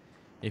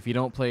 If you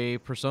don't play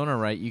Persona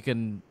right, you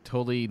can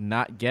totally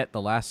not get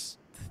the last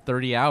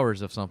 30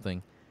 hours of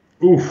something.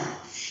 Oof.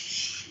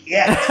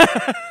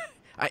 Yeah.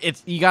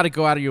 It's you got to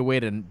go out of your way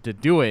to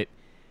do it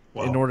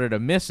in Wow. order to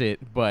miss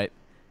it, but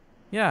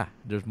yeah,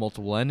 there's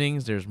multiple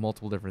endings, there's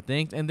multiple different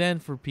things, and then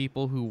for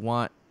people who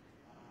want,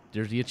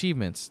 there's the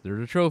achievements, there's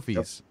the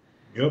trophies.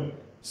 Yep.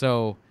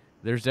 So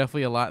there's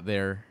definitely a lot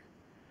there.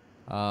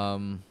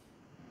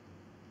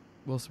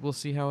 We'll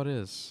see how it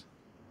is.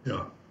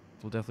 Yeah.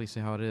 We'll definitely see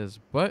how it is.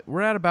 But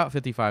we're at about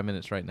 55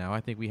 minutes right now.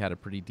 I think we had a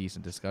pretty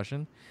decent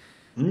discussion.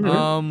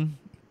 Right.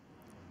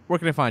 Where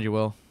can I find you,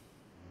 Will?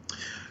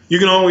 You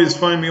can always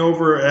find me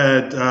over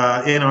at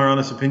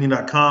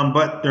inourohonestopinion.com,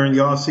 but during the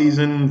off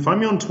season, find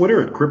me on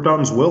Twitter at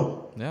Krypton's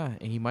Will. Yeah,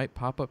 and he might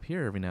pop up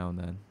here every now and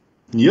then.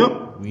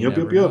 Yep. We Yep.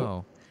 never Yep.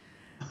 know.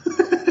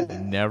 You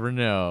never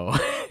know.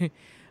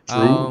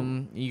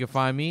 True. You can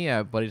find me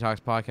at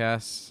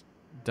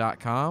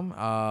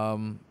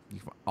buddytalkspodcast.com. You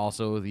can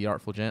also the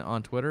Artful Gent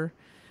on Twitter,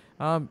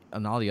 and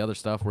all the other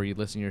stuff where you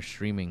listen to your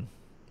streaming.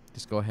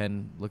 Just go ahead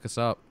and look us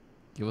up.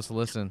 Give us a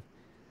listen.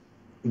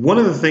 One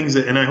of the things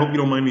that, and I hope you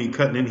don't mind me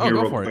cutting in here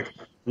go real for quick. it.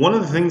 One of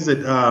the things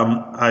that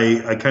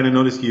I kind of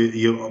noticed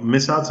you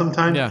miss out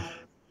sometimes. Yeah.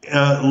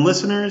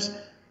 Listeners,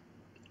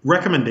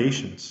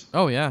 recommendations.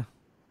 Oh yeah.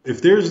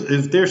 If there's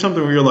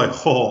something where you're like,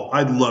 oh,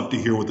 I'd love to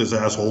hear what this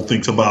asshole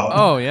thinks about.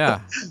 Oh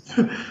yeah.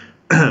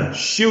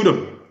 Shoot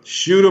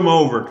them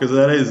over, because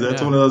that's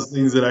Yeah. one of those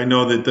things that I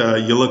know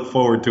that you look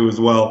forward to as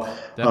well.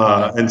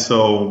 Definitely. And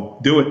so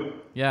do it.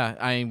 Yeah,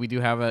 I mean, we do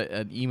have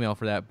an email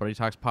for that,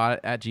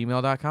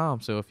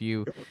 buddytalkspod@gmail.com. So if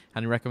you have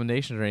any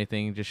recommendations or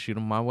anything, just shoot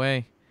them my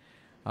way.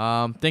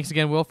 Thanks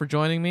again, Will, for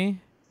joining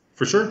me.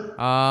 For sure.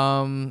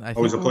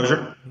 Always a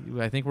pleasure.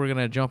 I think we're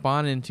gonna jump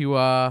on into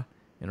an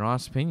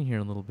honest opinion here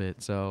in a little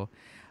bit. So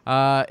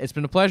it's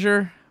been a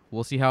pleasure.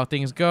 We'll see how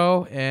things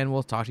go, and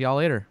we'll talk to y'all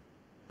later.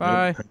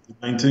 Bye. Yep.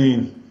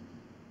 19.